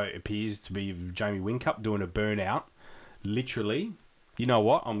photo appears to be of Jamie Whincup doing a burnout. Literally, you know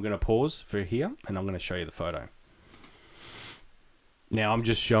what? I'm going to pause for here and I'm going to show you the photo. Now I'm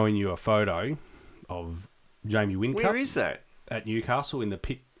just showing you a photo of Jamie Whincup. Where is that? At Newcastle in the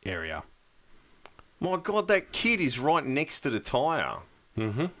pit area. My God, that kid is right next to the tyre.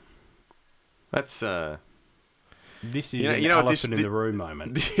 Mm-hmm. That's This is an elephant in the room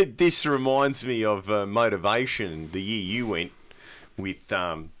moment. This reminds me of Motivation, the year you went with,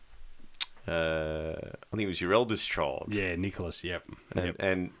 I think it was your eldest child. Yeah, Nicholas, yep.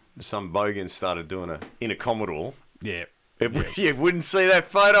 And some bogan started doing in a Commodore. Yeah. You wouldn't see that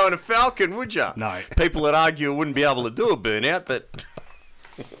photo in a Falcon, would you? No. People would argue it wouldn't be able to do a burnout, but...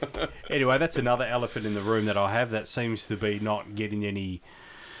 Anyway, that's another elephant in the room that I have that seems to be not getting any...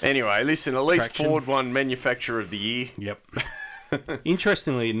 Anyway, listen, at least traction. Ford won Manufacturer of the Year. Yep.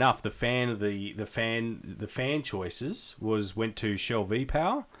 Interestingly enough, the fan choices went to Shell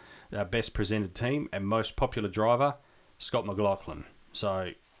V-Power, best presented team, and most popular driver, Scott McLaughlin.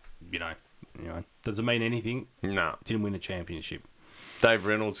 So, does it mean anything? No. Didn't win a championship. Dave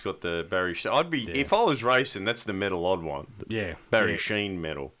Reynolds got the Barry Sheen. If I was racing, that's the medal I'd want. Yeah. Barry Sheen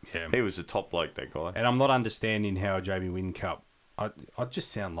medal. Yeah. He was a top bloke, that guy. And I'm not understanding how Jamie Whincup... I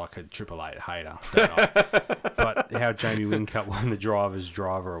just sound like a Triple Eight hater, don't I? But how Jamie Whincup won the Driver's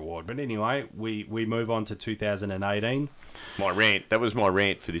Driver Award. But anyway, we move on to 2018. My rant. That was my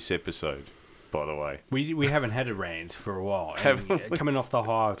rant for this episode, by the way. We haven't had a rant for a while. Coming off the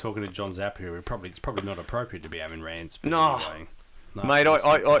high of talking to John Zappa, it's probably not appropriate to be having rants. But no. Anyway, mate,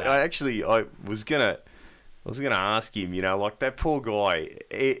 I was gonna ask him. Like that poor guy.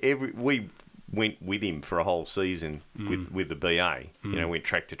 We went with him for a whole season with the BA. Went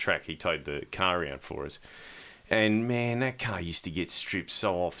track to track. He towed the car around for us, and man, that car used to get stripped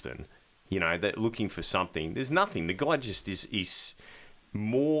so often. That looking for something. There's nothing. The guy just is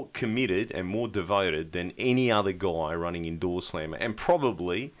more committed and more devoted than any other guy running indoor slammer, and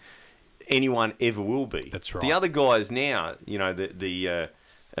probably anyone ever will be. That's right. The other guys now, the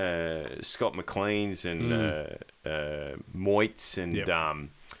Scott McLean's and Moitz and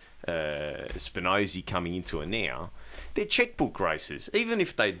Spinozzi coming into it now, they're checkbook races. Even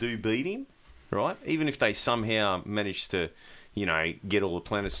if they do beat him, right? Even if they somehow manage to, get all the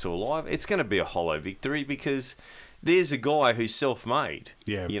planets to alive, it's going to be a hollow victory because there's a guy who's self-made.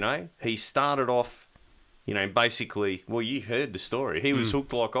 Yeah. He started off, basically, well, you heard the story. He was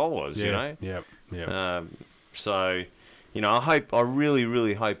hooked like I was, Yep. So, I really,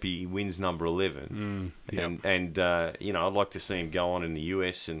 really hope he wins number 11. And I'd like to see him go on in the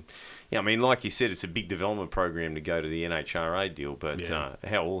US. And, like you said, it's a big development program to go to the NHRA deal. But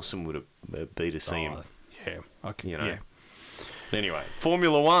how awesome would it be to see him? Yeah. Okay. Anyway,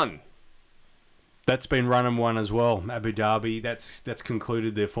 Formula One. That's been run and won as well. Abu Dhabi. That's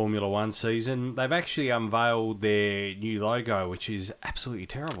concluded their Formula One season. They've actually unveiled their new logo, which is absolutely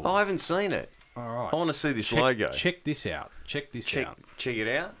terrible. I haven't seen it. All right. I want to see this logo. Check this out. Check this out. Check it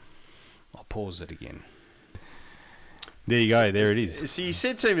out. I'll pause it again. There you go. There it is. So you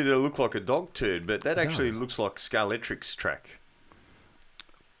said to me that it looked like a dog turd, but that actually looks like Scarletric's track.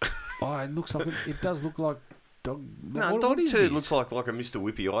 Oh, it looks like it does look like dog. No, what dog is turd this? looks like a Mr.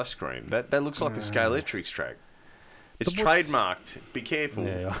 Whippy ice cream. That looks like a Scarletric's track. It's But what's- trademarked. Be careful.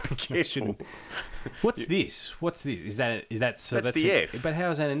 Yeah, Be careful. What's this? What's this? Is that that's That's the F. But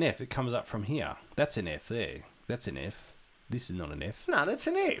how is that an F? It comes up from here. That's an F there. That's an F. This is not an F. No, that's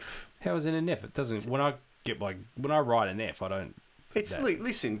an F. How is it an F? It doesn't. When I write an F, I don't. It's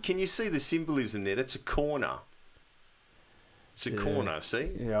listen. Can you see the symbolism there? That's a corner. It's a corner. See?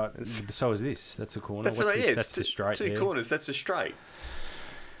 Yeah. So is this? That's a corner. That's What's right. this? Yeah, That's the straight. Two there. corners. That's a straight.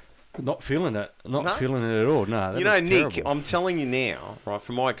 Not feeling it. Not No? feeling it at all. No. You know, Nick, terrible. I'm telling you now, right,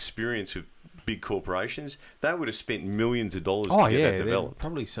 from my experience with big corporations, they would have spent millions of dollars Oh to get yeah, that there's developed.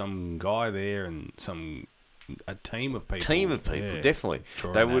 probably some guy there and a team of people. Yeah. Definitely.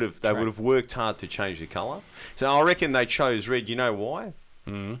 Drawing They that would have track. worked hard to change the colour. So I reckon they chose red. You know why?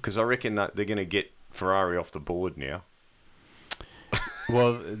 Mm. Because I reckon that they're going to get Ferrari off the board now.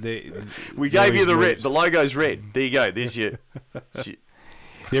 Well, We gave you the red. The logo's red. There you go. There's your.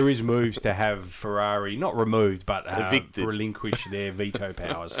 There is moves to have Ferrari not removed, but Evicted. relinquish their veto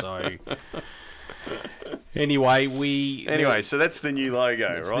powers. So anyway, So that's the new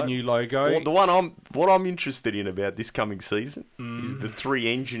logo, that's right? the new logo. Well, what I'm interested in about this coming season is the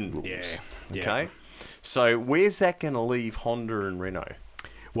 3 engine rules. Yeah. Okay. So where's that going to leave Honda and Renault?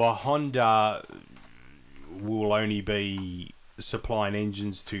 Well, Honda will only be supplying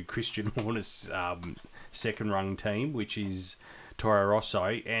engines to Christian Horner's second-rung team, which is Toro Rosso,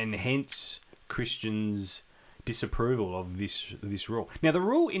 and hence Christian's disapproval of this rule. Now, the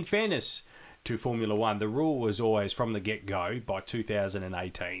rule, in fairness to Formula One, the rule was always from the get-go, by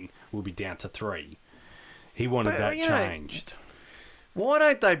 2018, will be down to 3. He wanted that changed. Why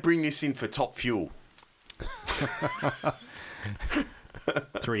don't they bring this in for Top Fuel?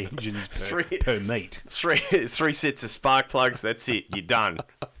 3 engines per meet. Three sets of spark plugs. That's it. You're done.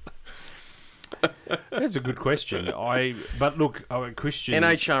 That's a good question. But look, Christian.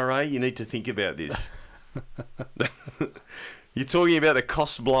 NHRA, you need to think about this. You're talking about the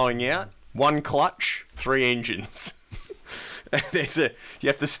costs blowing out. 1 clutch, 3 engines. And you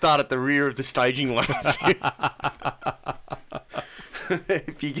have to start at the rear of the staging lanes.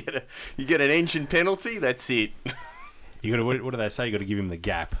 If you get an engine penalty, that's it. You got to. What do they say? You got to give him the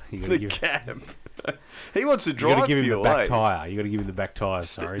gap. Gap. He wants to You got drive to give him fuel. the back tyre. You got to give him the back tyre.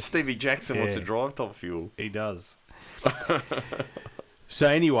 Sorry, Stevie Jackson wants to Yeah. drive Top Fuel. he does. So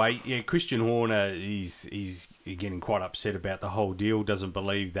anyway, yeah, Christian Horner is getting quite upset about the whole deal. Doesn't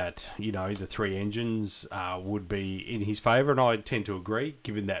believe that the 3 engines would be in his favour, and I tend to agree.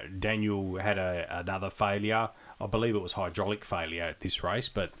 Given that Daniel had another failure, I believe it was hydraulic failure at this race,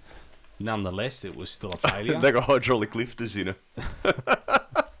 but nonetheless, it was still a failure. They got hydraulic lifters in them.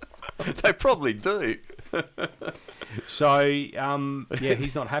 They probably do. So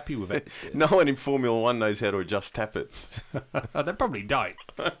he's not happy with it. No one in Formula One knows how to adjust tappets. They probably don't.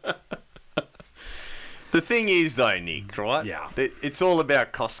 The thing is, though, Nick, right? Yeah. It's all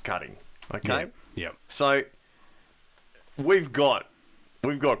about cost cutting. Okay. Yeah. So we've got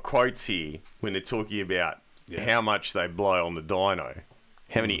quotes here when they're talking about how much they blow on the dyno,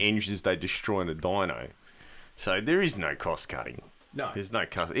 how many engines they destroy in the dyno. So there is no cost cutting. No. There's no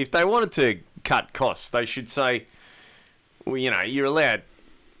cost. If they wanted to cut costs, they should say, well, you're allowed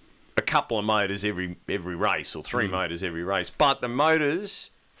a couple of motors every race, or 3 motors every race, but the motors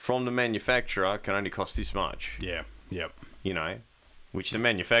from the manufacturer can only cost this much. Yeah. Yep. Which the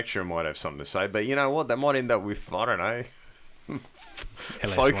manufacturer might have something to say, but you know what? They might end up with, I don't know,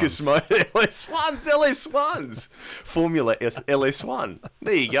 Focus motor, LS1s, Formula LS1.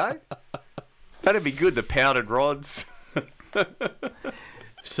 There you go. That'd be good. The powdered rods.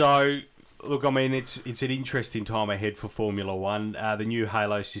 So, look, I mean, it's an interesting time ahead for Formula One. The new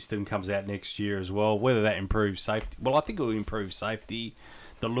Halo system comes out next year as well. Whether that improves safety, well, I think it will improve safety,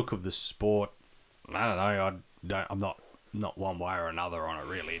 the look of the sport. I don't know. I'm not one way or another on it.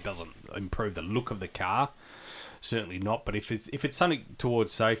 Really, it doesn't improve the look of the car. Certainly not. But if it's something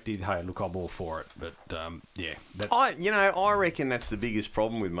towards safety, hey, look, I'm all for it. But that's... I reckon that's the biggest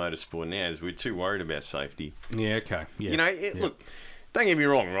problem with motorsport now is we're too worried about safety. Yeah. Okay. Yeah. Look, don't get me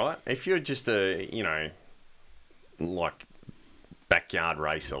wrong, right? If you're just a like backyard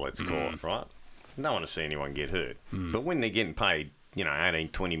racer, let's call it, right? No one to see anyone get hurt. But when they're getting paid,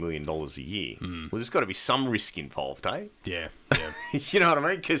 $18-20 million a year, well, there's got to be some risk involved, eh? Yeah. You know what I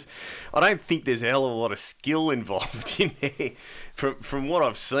mean? Because I don't think there's a hell of a lot of skill involved in there. From what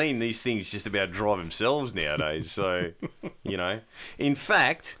I've seen, these things just about drive themselves nowadays. So, in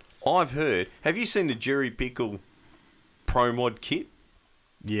fact, I've heard. Have you seen the Jerry Pickle Pro Mod kit?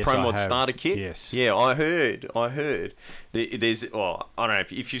 Yes, Pro I Mod have. starter kit? Yes. Yeah, I heard. There's, well, I don't know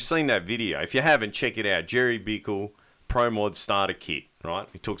if you've seen that video. If you haven't, check it out. Jerry Bickle, Pro Mod starter kit, right?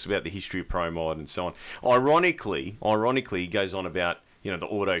 He talks about the history of Pro Mod and so on. Ironically, he goes on about, the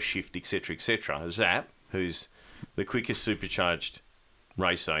auto shift, etc., etc. Zap, who's the quickest supercharged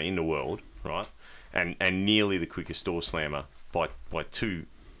racer in the world, right? And nearly the quickest door slammer by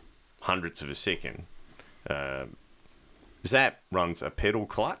 0.02 of a second. Zap runs a pedal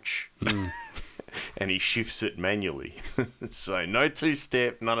clutch and he shifts it manually. So no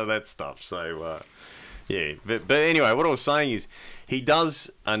two-step, none of that stuff. So, yeah. But anyway, what I was saying is he does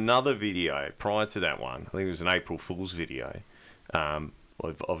another video prior to that one. I think it was an April Fool's video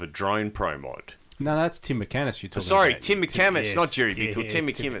of a drone Pro Mod. No, that's Tim McManus you're talking Sorry, about. Tim McManus, yes. not Jerry Bickle. Yeah, Tim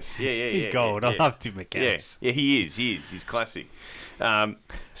McManus. Yeah. He's gold. I love Tim McManus. Yeah, he is. He's classic.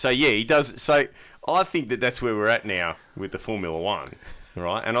 So, yeah, he does. So, I think that's where we're at now with the Formula One,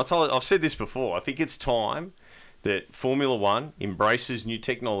 right? And I've said this before. I think it's time that Formula One embraces new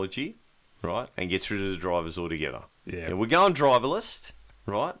technology, right, and gets rid of the drivers altogether. Yeah. And we're going driverless,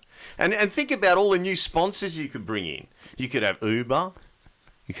 right? And think about all the new sponsors you could bring in. You could have Uber.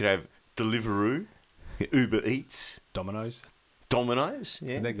 You could have Deliveroo, Uber Eats, Domino's.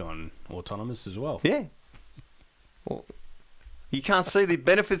 Yeah. They're gone autonomous as well. Yeah. Well, you can't see the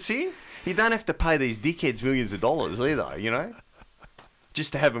benefits here. You don't have to pay these dickheads millions of dollars either,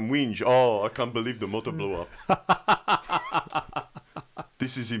 just to have them whinge. Oh, I can't believe the motor blew up.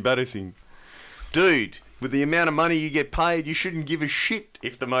 This is embarrassing. Dude, with the amount of money you get paid, you shouldn't give a shit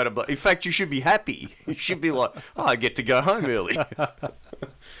if the motor blows. In fact, you should be happy. You should be like, I get to go home early.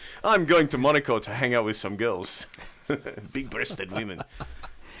 I'm going to Monaco to hang out with some girls. Big-breasted women.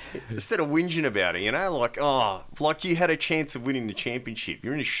 Instead of whinging about it, like you had a chance of winning the championship.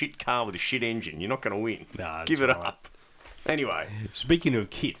 You're in a shit car with a shit engine. You're not going to win. Nah, give it right. up. Anyway. Speaking of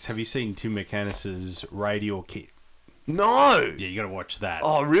kits, have you seen Tim McManus's Radial kit? No. Yeah, you got to watch that.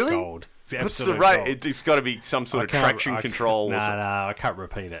 Oh, really? Gold. What's the rate? It's got to be some sort of traction control. No, I can't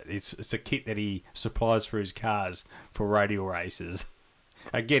repeat it. It's a kit that he supplies for his cars for radial races.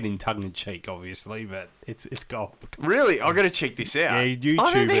 Again, in tongue-in-cheek, obviously, but it's gold. Really? I've got to check this out. Yeah, YouTube.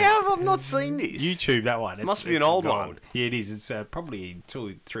 I don't think I've not seen this. YouTube, that one. It must be an old one. Yeah, it is. It's probably 2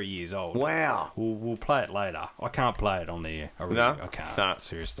 or 3 years old. Wow. We'll play it later. I can't play it on the air. I can't. No,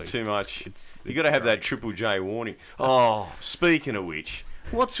 seriously. Too much. You got to have that Triple J warning. Oh, speaking of which,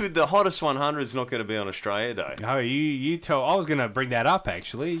 what's with the hottest 100 is not going to be on Australia Day? No, you tell. I was going to bring that up,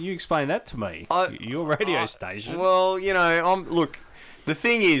 actually. You explain that to me. Your radio station. Well, look... The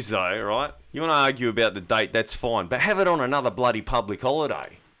thing is, though, right, you want to argue about the date, that's fine, but have it on another bloody public holiday,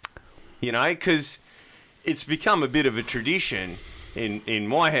 because it's become a bit of a tradition in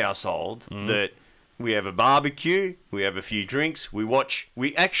my household that we have a barbecue, we have a few drinks,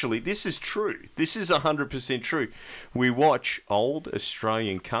 this is true, this is 100% true, we watch old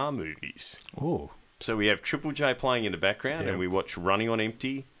Australian car movies. Oh. So we have Triple J playing in the background, and we watch Running on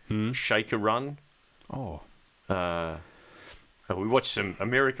Empty, Shaker Run. Oh. We watch some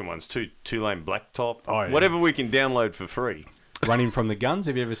American ones too, Two Lane Blacktop, whatever we can download for free. Running from the Guns,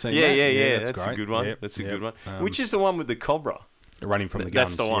 have you ever seen that? Yeah, that's great. a good one. Yep, that's a good one. Which is the one with the Cobra? Running from the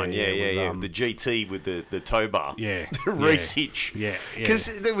Guns. That's the one, yeah. The GT with the tow bar. Yeah. The Reese hitch. Yeah.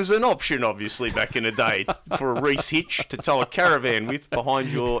 Because there was an option, obviously, back in the day for a Reese hitch to tow a caravan with behind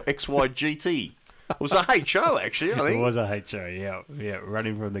your XY GT. It was a HO, actually, I think. It was a HO, yeah.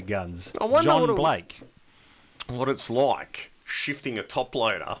 Running from the Guns. I wonder John Blake. What it's like. Shifting a top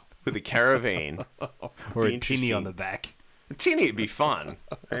loader with a caravan. Or a tinny on the back. A tinny would be fun.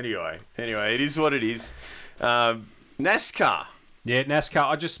 Anyway, it is what it is. NASCAR. Yeah,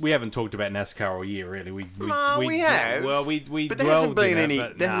 NASCAR. We haven't talked about NASCAR all year, really. We have. Well, we but there hasn't been any.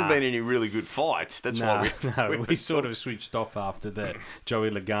 There hasn't been any really good fights. That's why we sort of switched off after the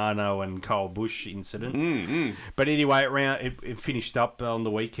Joey Logano and Kyle Busch incident. But anyway, it finished up on the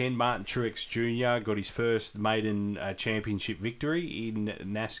weekend. Martin Truex Jr. got his first maiden championship victory in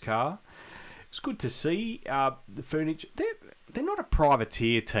NASCAR. It's good to see the furniture. They're not a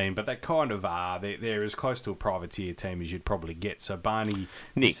privateer team, but they kind of are. They're as close to a privateer team as you'd probably get. So Barney,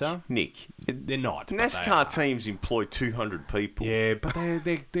 Nick, they're not. NASCAR teams employ 200 people. Yeah, but they're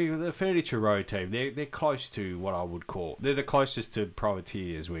the Furniture Row team. They're close to what I would call. They're the closest to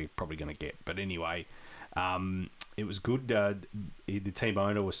privateers we're probably going to get. But anyway, it was good. The team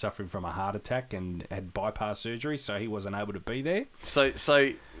owner was suffering from a heart attack and had bypass surgery, so he wasn't able to be there. So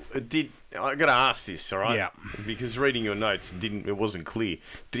I got to ask this, all right? Yeah. Because reading your notes it wasn't clear.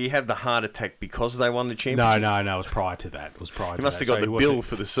 Did he have the heart attack because they won the championship? No. It was prior to that. He must have got the bill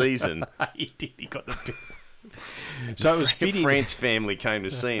for the season. He did. He got the bill. So it was The fitting. France family came to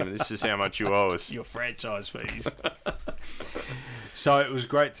see him. This is how much you owe us. Your franchise fees. So it was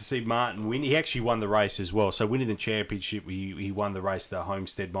great to see Martin win. He actually won the race as well. So winning the championship, he won the race, the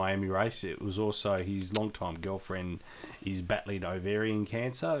Homestead Miami race. It was also his longtime girlfriend is battling ovarian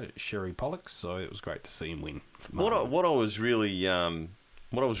cancer, Sherry Pollock. So it was great to see him win. What I was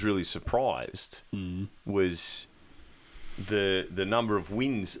really surprised was the number of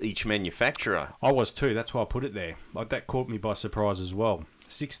wins each manufacturer. I was too. That's why I put it there. Like, that caught me by surprise as well.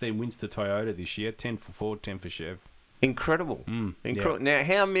 16 wins to Toyota this year, 10 for Ford, 10 for Chev. Incredible. Incredible. Now,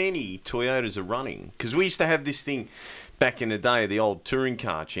 how many Toyotas are running? Because we used to have this thing back in the day, the old touring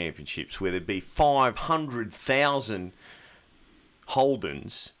car championships, where there'd be 500,000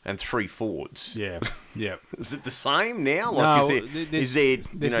 Holdens and 3 Fords. Yeah, yeah. Is it the same now? No, is there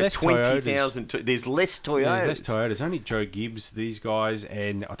there's less 20,000? There's less Toyotas. There's less Toyotas. Only Joe Gibbs, these guys,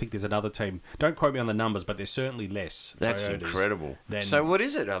 and I think there's another team. Don't quote me on the numbers, but there's certainly less That's Toyotas incredible. than- So what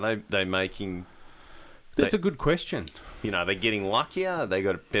is it? Are they making... That's a good question. Are they getting luckier? They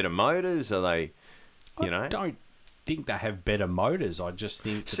got better motors? Are they, I don't think they have better motors. I just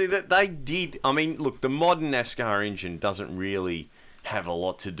think... See, that they did... I mean, look, the modern NASCAR engine doesn't really have a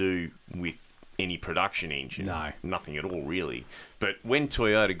lot to do with any production engine. No. Nothing at all, really. But when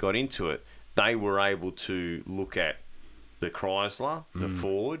Toyota got into it, they were able to look at the Chrysler, the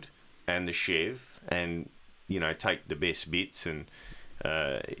Ford, and the Chev, and, take the best bits and...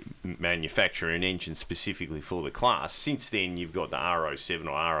 manufacture an engine specifically for the class. Since then, you've got the R07 or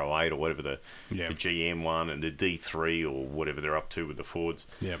R08 or whatever the GM one and the D3 or whatever they're up to with the Fords,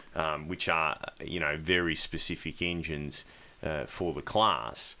 which are very specific engines for the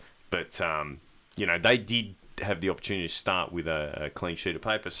class. But they did have the opportunity to start with a clean sheet of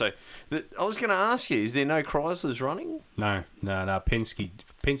paper. So I was going to ask you: is there no Chryslers running? No.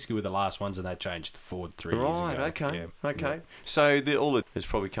 Penske were the last ones, and they changed to Ford 3 years ago. Right, okay, Yeah. okay. So all it has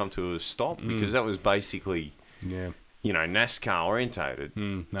probably come to a stop because that was basically, NASCAR orientated.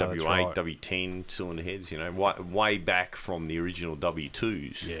 that's W8, right. W10 cylinder heads, way back from the original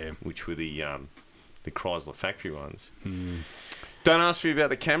W2s, which were the Chrysler factory ones. Don't ask me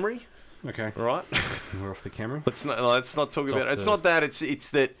about the Camry. Okay. All right. We're off the camera. Let's not talk about it. It's not that. It's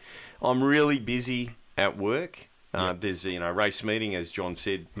that I'm really busy at work. There's a race meeting, as John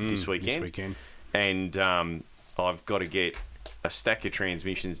said, this weekend. And I've got to get a stack of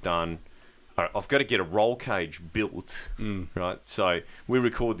transmissions done. I've got to get a roll cage built, right? So we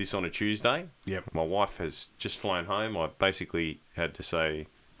record this on a Tuesday. Yep. My wife has just flown home. I basically had to say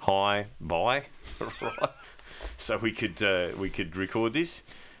hi, bye, right? So we could record this.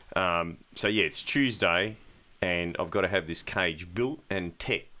 It's Tuesday, and I've got to have this cage built and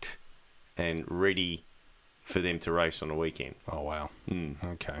teched and ready for them to race on the weekend. Oh, wow.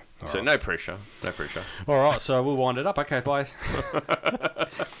 Okay. So right. no pressure. All right, so we'll wind it up. Okay, boys.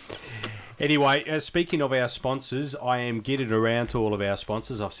 Anyway, speaking of our sponsors, I am getting around to all of our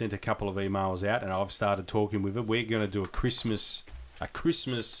sponsors. I've sent a couple of emails out, and I've started talking with them. We're going to do a Christmas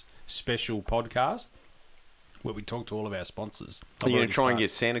special podcast where we talk to all of our sponsors. Are you going to try and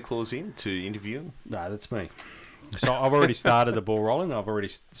get Santa Claus in to interview him? No, that's me. So I've already started the ball rolling. I've already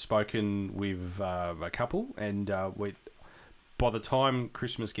spoken with a couple, and by the time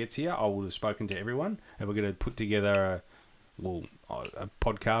Christmas gets here, I will have spoken to everyone, and we're going to put together a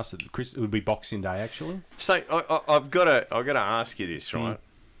podcast. It would be Boxing Day, actually. So I've got to ask you this, right?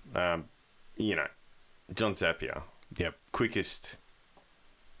 John Zappia, quickest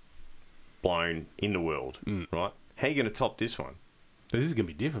blown in the world, right? How are you going to top this one? This is going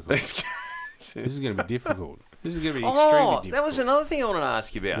to be difficult. This is going to be difficult. This is going to be extremely difficult. That was another thing I wanted to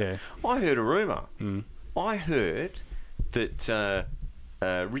ask you about. Yeah. I heard a rumour. I heard that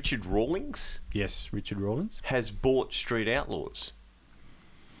Richard Rawlings... Yes, Richard Rawlings. ...has bought Street Outlaws.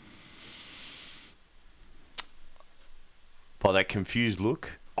 By that confused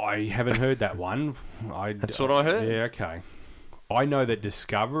look. I haven't heard that one. That's what I heard. Yeah, okay. I know that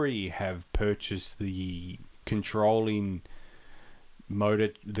Discovery have purchased the controlling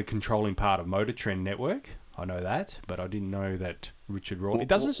part of Motor Trend Network. I know that, but I didn't know that Richard Rawlings... It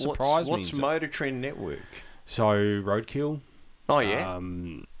doesn't surprise me. What's Motor Trend Network? So, Roadkill. Oh, yeah.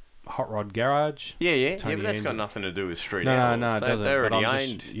 Hot Rod Garage. Yeah, but that's got nothing to do with Street No, Outlaws. it doesn't. They're already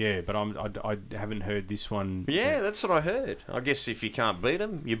owned. But I haven't heard this one. Yeah, that's what I heard. I guess if you can't beat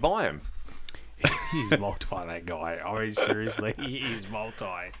them, you buy them. He's multi, that guy. I mean, seriously, he is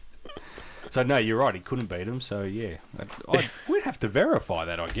multi. So, no, you're right. He couldn't beat him. So, yeah. We'd have to verify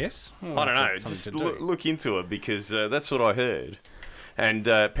that, I guess. I don't know. Just look into it because that's what I heard. And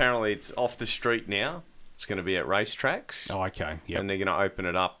apparently it's off the street now. It's going to be at racetracks. Oh, okay. Yep. And they're going to open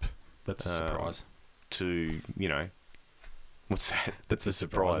it up. That's a surprise. to, you know, what's that? That's a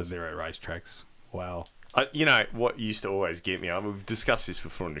Surprised surprise. they're at racetracks. Wow. You know, what used to always get me, we've discussed this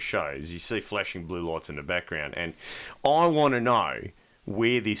before on the show, is you see flashing blue lights in the background, and I want to know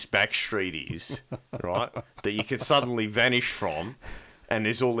where this back street is, right, that you can suddenly vanish from, and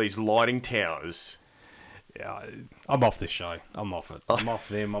there's all these lighting towers. Yeah, I'm off this show. I'm off it. I'm off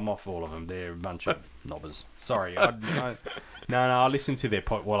them. I'm off all of them. They're a bunch of knobbers. Sorry. No, I listened to their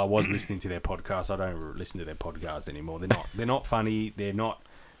I was listening to their podcast. I don't listen to their podcast anymore. They're not funny. They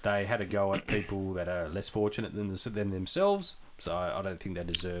had a go at people that are less fortunate than themselves. So I don't think they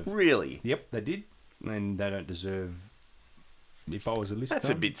deserve. Really? Yep, they did, and they don't deserve. If I was a listener, That's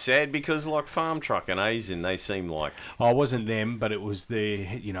a bit sad because, like, Farm Truck and Asian, they seem like. I wasn't them, but it was the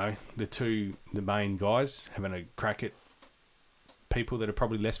main guys having a crack at people that are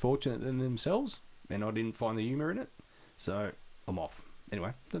probably less fortunate than themselves, and I didn't find the humour in it, so I'm off.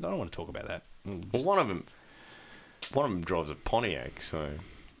 Anyway, I don't want to talk about that. Well, one of them drives a Pontiac, so.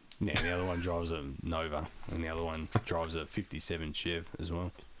 Yeah, the other one drives a Nova, and the other one drives a '57 Chev as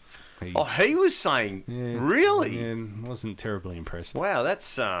well. He was saying, really? Yeah, wasn't terribly impressed. Wow,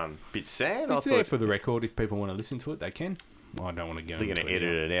 that's a bit sad. It's there for the record. If people want to listen to it, they can. I don't want to go. They're going to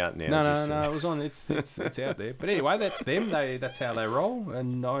edit it out now. No. It was on. It's out there. But anyway, that's them. That's how they roll.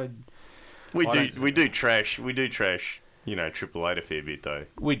 And we do trash. You know, Triple Eight a fair bit though.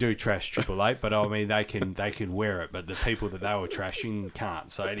 We do trash Triple Eight, but I mean they can wear it. But the people that they were trashing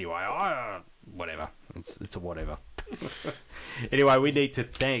can't. So anyway, whatever. It's a whatever. Anyway, we need to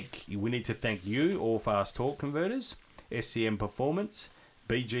thank you, All Fast Torque Converters, SCM Performance,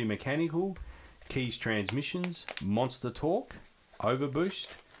 BG Mechanical, Keys Transmissions, Monster Torque,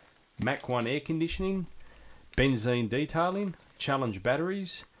 Overboost, Mach 1 Air Conditioning, Benzene Detailing, Challenge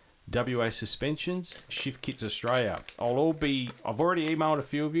Batteries, WA Suspensions, Shift Kits Australia. I've already emailed a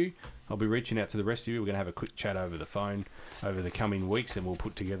few of you. I'll be reaching out to the rest of you. We're going to have a quick chat over the phone over the coming weeks, and we'll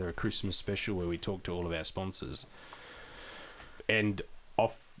put together a Christmas special where we talk to all of our sponsors. And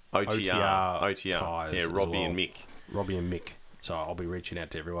off OTR Tyres. Yeah, Robbie and Mick. Robbie and Mick. So I'll be reaching out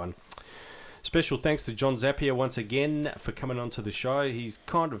to everyone. Special thanks to John Zappia once again for coming onto the show. He's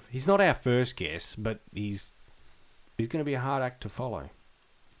not our first guest, but he's going to be a hard act to follow.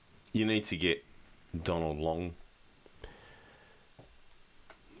 You need to get Donald Long.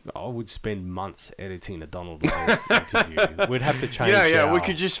 I would spend months editing a Donald Long interview. We'd have to change. We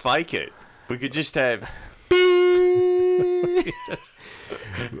could just fake it. We could just have.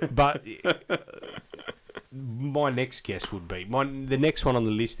 But my next guest would be the next one on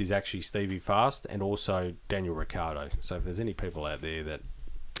the list is actually Stevie Fast and also Daniel Ricciardo. So if there's any people out there that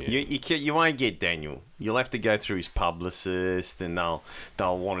you won't get Daniel. You'll have to go through his publicist, and they'll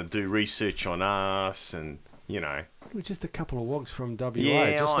want to do research on us, and we're just a couple of wogs from WA.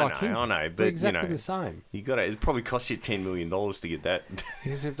 Yeah, just I like him. know, but we're exactly the same. You got it probably cost you $10 million to get that.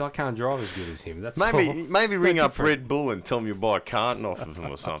 Except I can't drive as good as him. That's maybe ring up Red Bull and tell them you'll buy a carton off of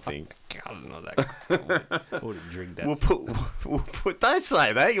him or something. God, not that cool. I wouldn't drink that. We'll put. Don't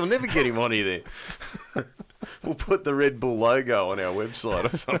say that. You'll never get him on here. Then we'll put the Red Bull logo on our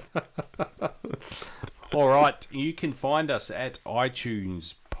website or something. All right, you can find us at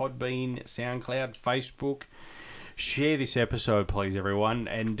iTunes, Podbean, SoundCloud, Facebook. Share this episode, please, everyone.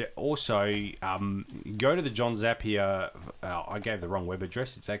 And also, go to the John Zappia... I gave the wrong web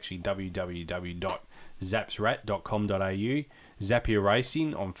address. It's actually www.zapsrat.com.au. Zappia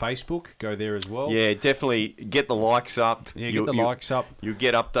Racing on Facebook. Go there as well. Yeah, definitely get the likes up. Yeah, get the likes up. You'll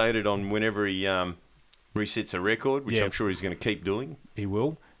get updated on whenever he resets a record, which I'm sure he's going to keep doing. He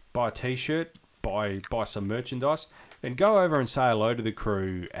will. Buy a T-shirt. Buy some merchandise. And go over and say hello to the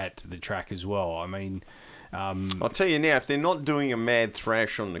crew at the track as well. I mean... I'll tell you now, if they're not doing a mad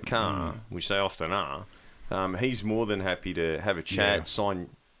thrash on the car, which they often are, he's more than happy to have a chat, sign,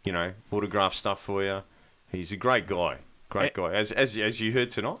 autograph stuff for you. He's a great guy. Great guy, as you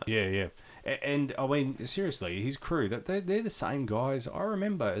heard tonight. Yeah. And I mean, seriously, his crew, they're the same guys. I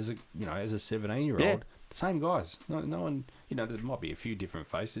remember as a 17-year-old, the same guys. No one, there might be a few different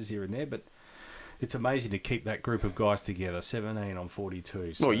faces here and there, but it's amazing to keep that group of guys together. 17 on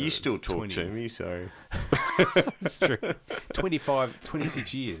 42. So well, you still talk to me, so that's true.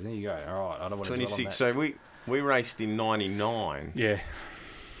 26 years. There you go. All right, I don't want to 26. So we raced in '99. Yeah, I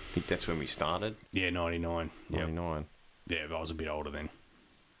think that's when we started. Yeah, 99. 99. Yeah, but I was a bit older then.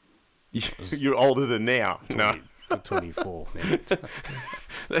 You're older than now. 24.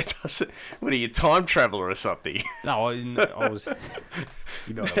 That doesn't. What are you, time traveller or something? No, I was.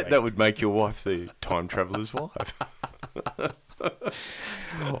 That would make your wife the time traveller's wife.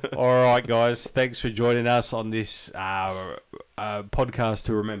 All right, guys. Thanks for joining us on this podcast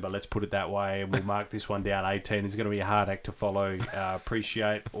to remember. Let's put it that way. And we'll mark this one down 18. It's going to be a hard act to follow.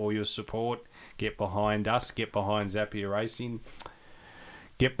 Appreciate all your support. Get behind us. Get behind Zapier Racing.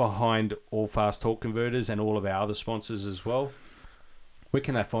 Get behind All Fast Torque Converters and all of our other sponsors as well. Where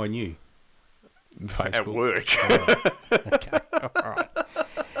can they find you? Facebook? At work. Okay. All right.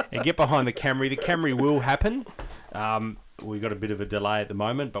 And get behind the Camry. The Camry will happen. We've got a bit of a delay at the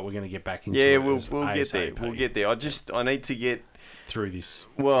moment, but we're going to get back into it. Yeah, we'll get there. We'll get there. I need to get through this.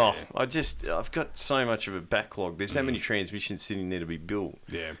 Well, yeah. I've got so much of a backlog. There's so many transmissions sitting there to be built.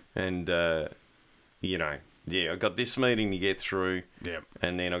 Yeah. And I've got this meeting to get through. Yeah.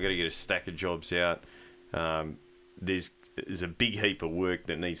 And then I've got to get a stack of jobs out. There's a big heap of work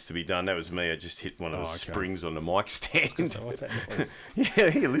that needs to be done. That was me. I just hit one of the springs on the mic stand. So what's that noise? Yeah,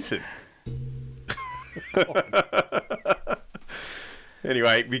 here, listen.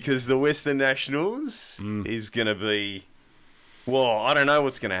 Anyway, because the Western Nationals is going to be... Well, I don't know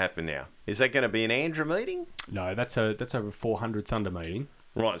what's going to happen now. Is that going to be an Andra meeting? No, that's over 400 Thunder meeting.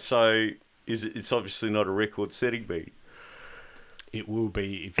 Right, so it's obviously not a record-setting meeting. It will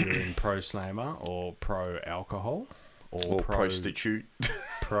be if you're in Pro Slammer or Pro Alcohol or Prostitute.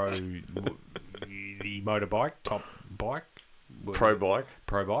 Pro the motorbike, top bike. Pro bike.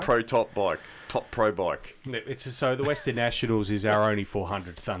 Pro bike. Pro top bike. Top pro bike. So the Western Nationals is our only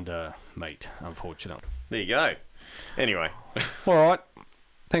 400 Thunder meet, unfortunately. There you go. Anyway. All right.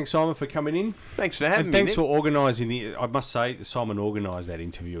 Thanks, Simon, for coming in. Thanks for having me. Thanks for organising the... I must say, Simon organised that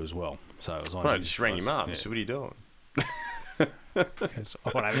interview as well. So it was on I just rang him up. Yeah. So what are you doing? Because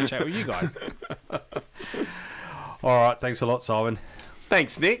I want to have a chat with you guys. All right. Thanks a lot, Simon.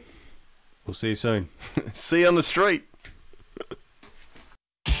 Thanks, Nick. We'll see you soon. See you on the street.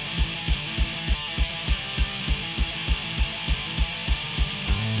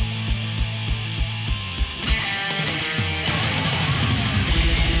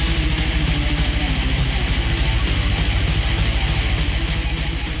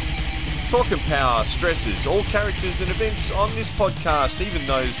 Talk and Power stresses all characters and events on this podcast, even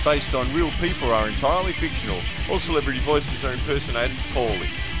those based on real people, are entirely fictional. All celebrity voices are impersonated poorly.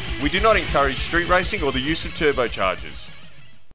 We do not encourage street racing or the use of turbochargers.